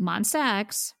Fest, Monsta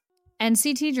X,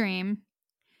 NCT Dream,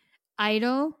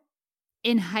 Idol,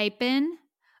 Enhypen,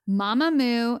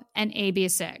 Mamamoo, and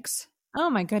AB6. Oh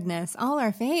my goodness. All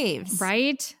our faves.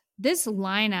 Right? This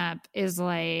lineup is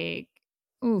like,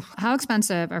 ooh, how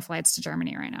expensive are flights to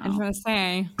Germany right now? I was going to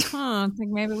say, I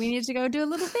think maybe we need to go do a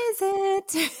little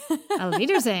visit. Auf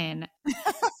Wiedersehen.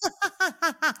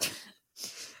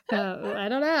 I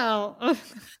don't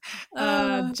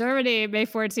know. Germany, May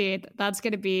 14th. That's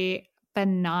going to be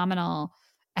phenomenal.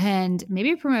 And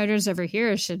maybe promoters over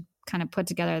here should kind of put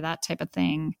together that type of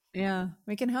thing. Yeah,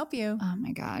 we can help you. Oh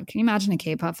my God. Can you imagine a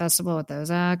K-pop festival with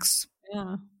those acts?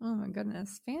 Yeah. Oh my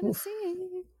goodness. Fantasy.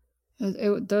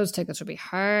 Those tickets would be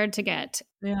hard to get.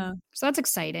 Yeah. So that's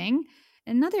exciting.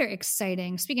 Another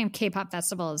exciting, speaking of K-pop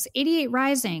festivals, 88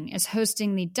 Rising is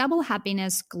hosting the Double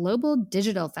Happiness Global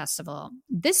Digital Festival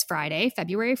this Friday,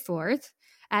 February 4th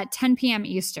at 10 p.m.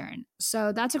 Eastern.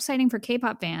 So that's exciting for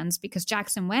K-pop fans because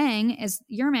Jackson Wang is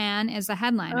the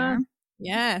headliner.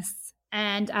 Yes.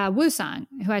 And Woo-sung,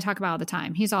 who I talk about all the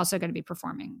time, he's also going to be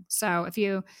performing. So if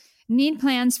you need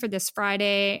plans for this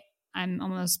Friday, I'm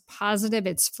almost positive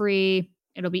it's free.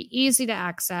 It'll be easy to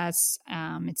access.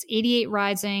 It's 88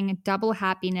 Rising Double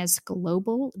Happiness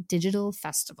Global Digital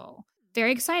Festival.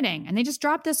 Very exciting. And they just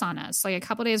dropped this on us like a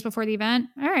couple days before the event.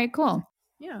 All right, cool.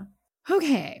 Yeah.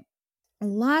 Okay.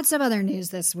 Lots of other news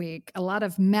this week. A lot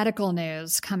of medical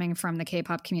news coming from the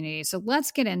K-pop community. So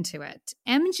let's get into it.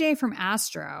 MJ from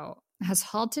Astro has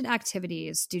halted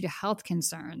activities due to health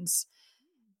concerns.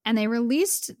 And they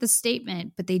released the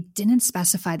statement, but they didn't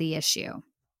specify the issue.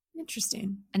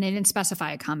 Interesting. And they didn't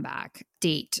specify a comeback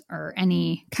date or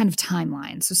any kind of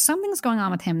timeline. So something's going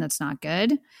on with him that's not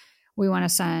good. We want to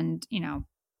send,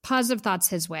 positive thoughts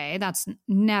his way. That's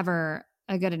never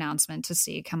a good announcement to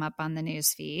see come up on the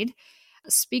news feed.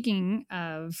 Speaking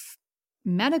of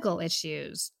medical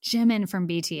issues, Jimin from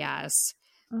BTS.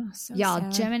 Oh, so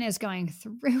Y'all, sad. Jimin is going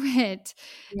through it.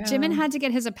 Yeah. Jimin had to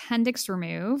get his appendix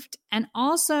removed and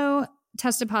also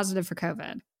tested positive for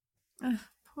COVID.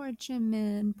 Poor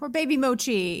Jimin. Poor baby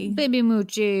Mochi. Baby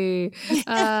Moochie.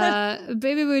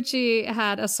 Baby Moochie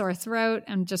had a sore throat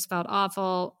and just felt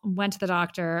awful. Went to the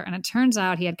doctor, and it turns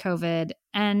out he had COVID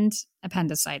and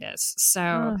appendicitis.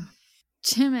 So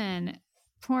Jimin,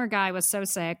 poor guy, was so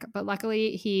sick. But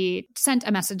luckily, he sent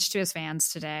a message to his fans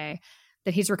today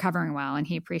that he's recovering well, and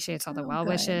he appreciates all the well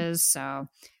wishes. So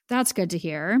that's good to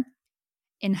hear.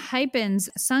 Enhypen's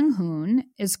Sunghoon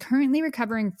is currently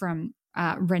recovering from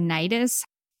rhinitis.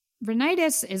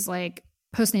 Rhinitis is like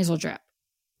postnasal drip.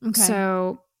 Okay.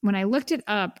 So when I looked it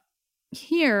up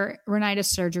here, rhinitis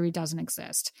surgery doesn't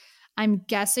exist. I'm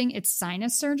guessing it's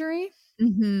sinus surgery.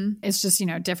 Mm-hmm. It's just,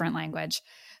 different language.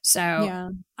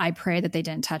 So I pray that they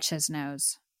didn't touch his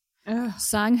nose. Ugh.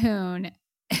 Sunghoon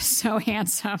is so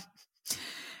handsome.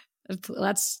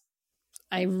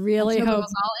 I really hope it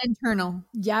was all internal.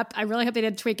 Yep. I really hope they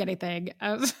didn't tweak anything.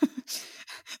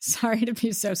 Sorry to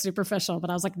be so superficial, but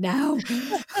I was like, no,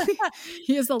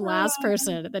 he is the last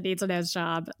person that needs a nose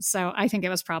job. So I think it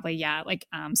was probably,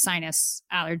 sinus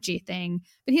allergy thing,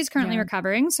 but he's currently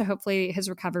recovering. So hopefully his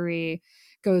recovery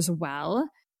goes well.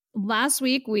 Last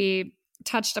week, we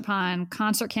touched upon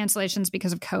concert cancellations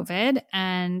because of COVID.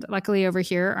 And luckily over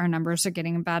here, our numbers are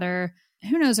getting better.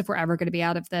 who knows if we're ever going to be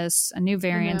out of this. A new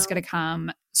variant's going to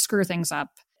come, screw things up.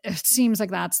 It seems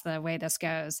like that's the way this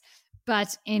goes.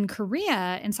 But in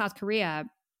South Korea,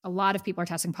 a lot of people are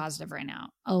testing positive right now.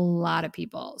 A lot of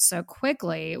people. So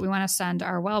quickly, we want to send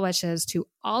our well wishes to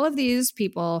all of these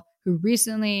people who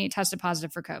recently tested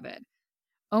positive for COVID.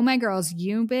 Oh My Girls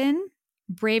Yoonbin,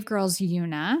 Brave Girls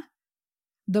Yuna,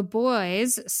 the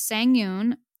boys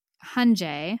Sangyoon,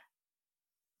 Hanjae,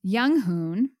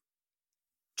 Younghoon,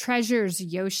 Treasures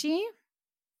Yoshi,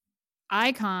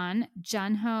 Icon,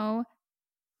 Junho,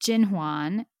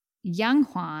 Jinhwan,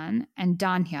 Younghwan, and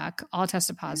Donhyuk all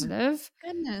tested positive.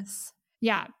 Goodness.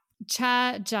 Yeah.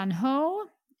 Cha Junho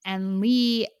and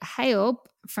Lee Hyop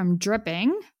from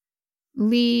Dripping,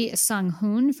 Lee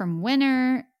Sung-hoon from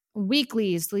Winner,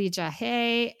 Weekly's Lee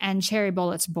Ja-hae, and Cherry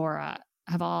Bullet's Bora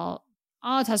have all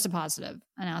tested positive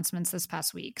announcements this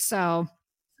past week. So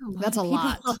that's a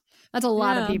lot. That's a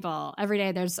lot of people. Every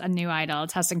day there's a new idol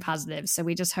testing positive. So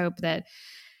we just hope that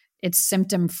it's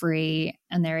symptom free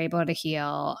and they're able to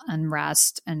heal and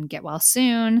rest and get well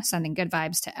soon. Sending good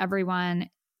vibes to everyone.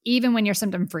 Even when you're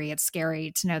symptom free, it's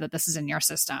scary to know that this is in your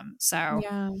system. So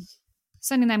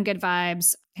sending them good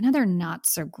vibes. Another not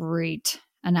so great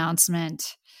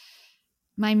announcement.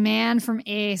 My man from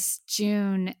Ace,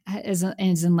 June, is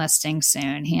enlisting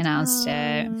soon. He announced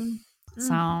it.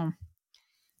 So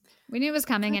we knew it was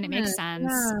coming and it makes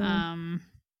sense. Yeah.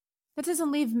 That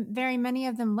doesn't leave very many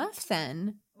of them left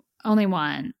then. Only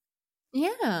one.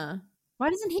 Yeah. Why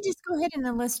doesn't he just go ahead and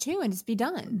enlist too and just be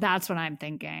done? That's what I'm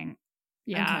thinking.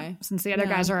 Yeah. Okay. Since the other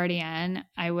guys are already in,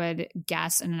 I would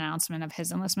guess an announcement of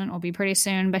his enlistment will be pretty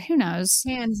soon, but who knows?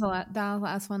 And the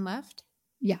last one left?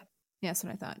 Yeah. Yeah, that's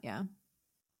what I thought. Yeah.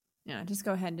 Yeah, just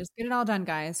go ahead and just get it all done,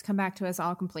 guys. Come back to us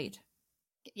all complete.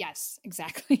 Yes,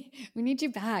 exactly. We need you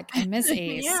back. I miss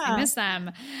Ace. I miss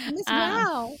them. I miss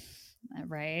Wow.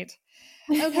 Right.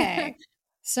 Okay.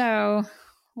 So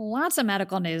lots of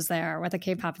medical news there with the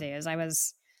K-pop news.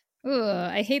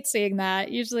 I hate seeing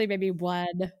that. Usually maybe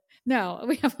one. No,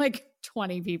 we have like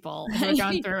 20 people who are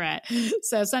going through it.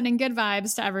 So sending good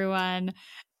vibes to everyone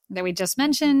that we just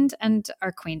mentioned and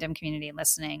our Queendom community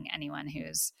listening. Anyone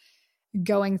who's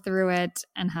going through it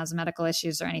and has medical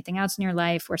issues or anything else in your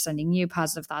life, we're sending you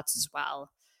positive thoughts as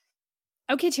well.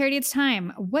 Okay, Charity, it's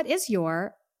time. What is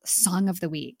your song of the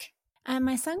week?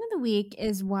 My song of the week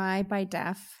is Why by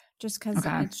Def, just because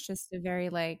it's just a very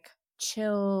like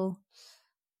chill.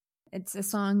 It's a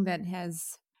song that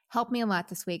has helped me a lot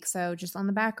this week. So just on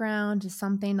the background, just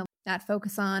something to not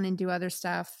focus on and do other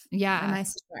stuff. Yeah. A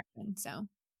nice distraction. So.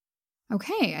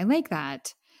 Okay, I like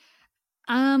that.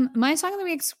 My song of the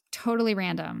week's totally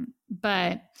random,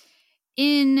 but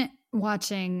in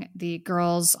watching the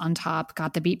Girls on Top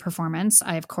Got the Beat performance,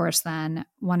 I of course then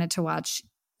wanted to watch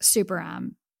Super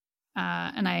M.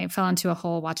 And I fell into a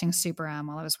hole watching Super M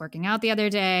while I was working out the other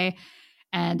day,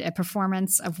 and a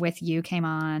performance of With You came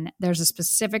on. There's a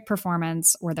specific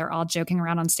performance where they're all joking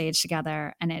around on stage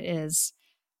together, and it is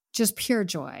just pure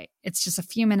joy. It's just a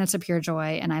few minutes of pure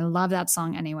joy, and I love that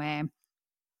song anyway.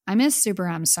 I miss Super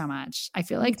M so much. I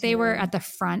feel like they were at the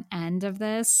front end of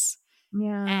this.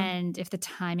 Yeah. And if the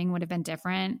timing would have been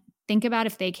different, think about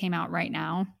if they came out right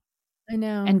now. I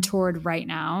know. And toured right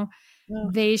now. Oh.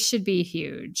 They should be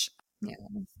huge. Yeah.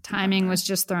 Timing was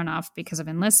just thrown off because of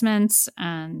enlistments.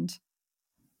 And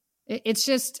it's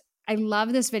just, I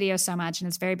love this video so much. And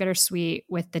it's very bittersweet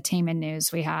with the Taemin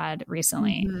news we had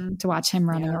recently to watch him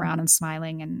running around and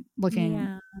smiling and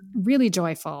looking really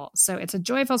joyful. So it's a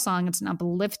joyful song. It's an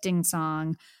uplifting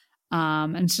song.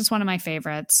 And it's just one of my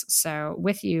favorites. So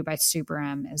With You by Super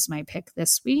M is my pick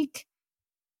this week.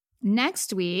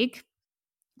 Next week,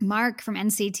 Mark from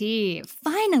NCT.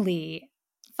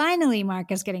 Finally,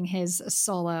 Mark is getting his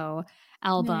solo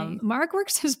album. Nice. Mark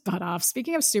works his butt off.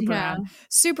 Speaking of Super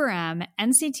M,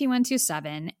 NCT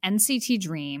 127, NCT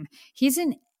Dream. He's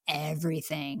in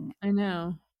everything. I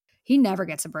know. He never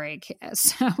gets a break.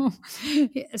 So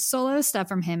solo stuff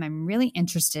from him, I'm really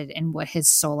interested in what his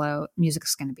solo music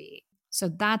is going to be. So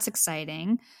that's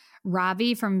exciting.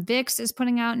 Ravi from VIX is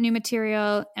putting out new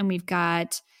material, and we've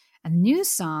got a new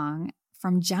song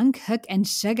from Jungkook and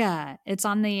Suga. It's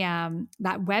on the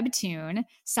that webtoon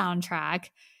soundtrack.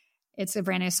 It's a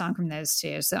brand new song from those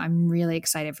two. So I'm really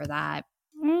excited for that.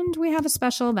 And we have a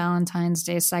special Valentine's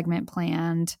Day segment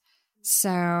planned.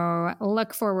 So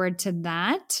look forward to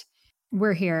that.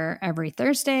 We're here every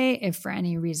Thursday. If for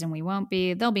any reason we won't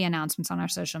be, there'll be announcements on our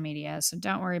social media. So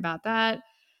don't worry about that.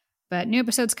 But new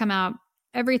episodes come out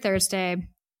every Thursday.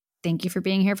 Thank you for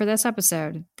being here for this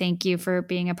episode. Thank you for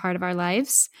being a part of our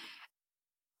lives.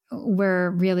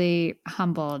 We're really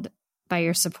humbled by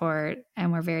your support,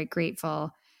 and we're very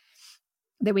grateful.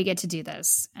 that we get to do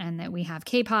this and that we have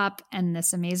K-pop and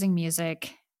this amazing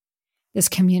music, this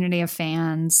community of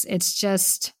fans. It's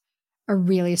just a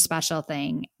really special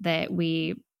thing that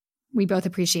we both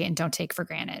appreciate and don't take for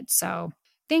granted. So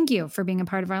thank you for being a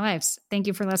part of our lives. Thank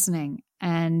you for listening.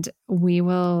 And we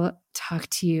will talk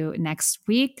to you next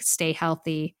week. Stay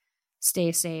healthy,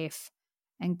 stay safe,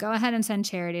 and go ahead and send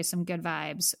Charity some good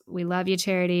vibes. We love you,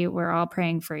 Charity. We're all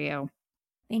praying for you.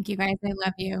 Thank you guys. I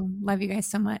love you. Love you guys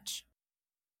so much.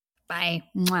 Bye.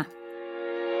 Mwah.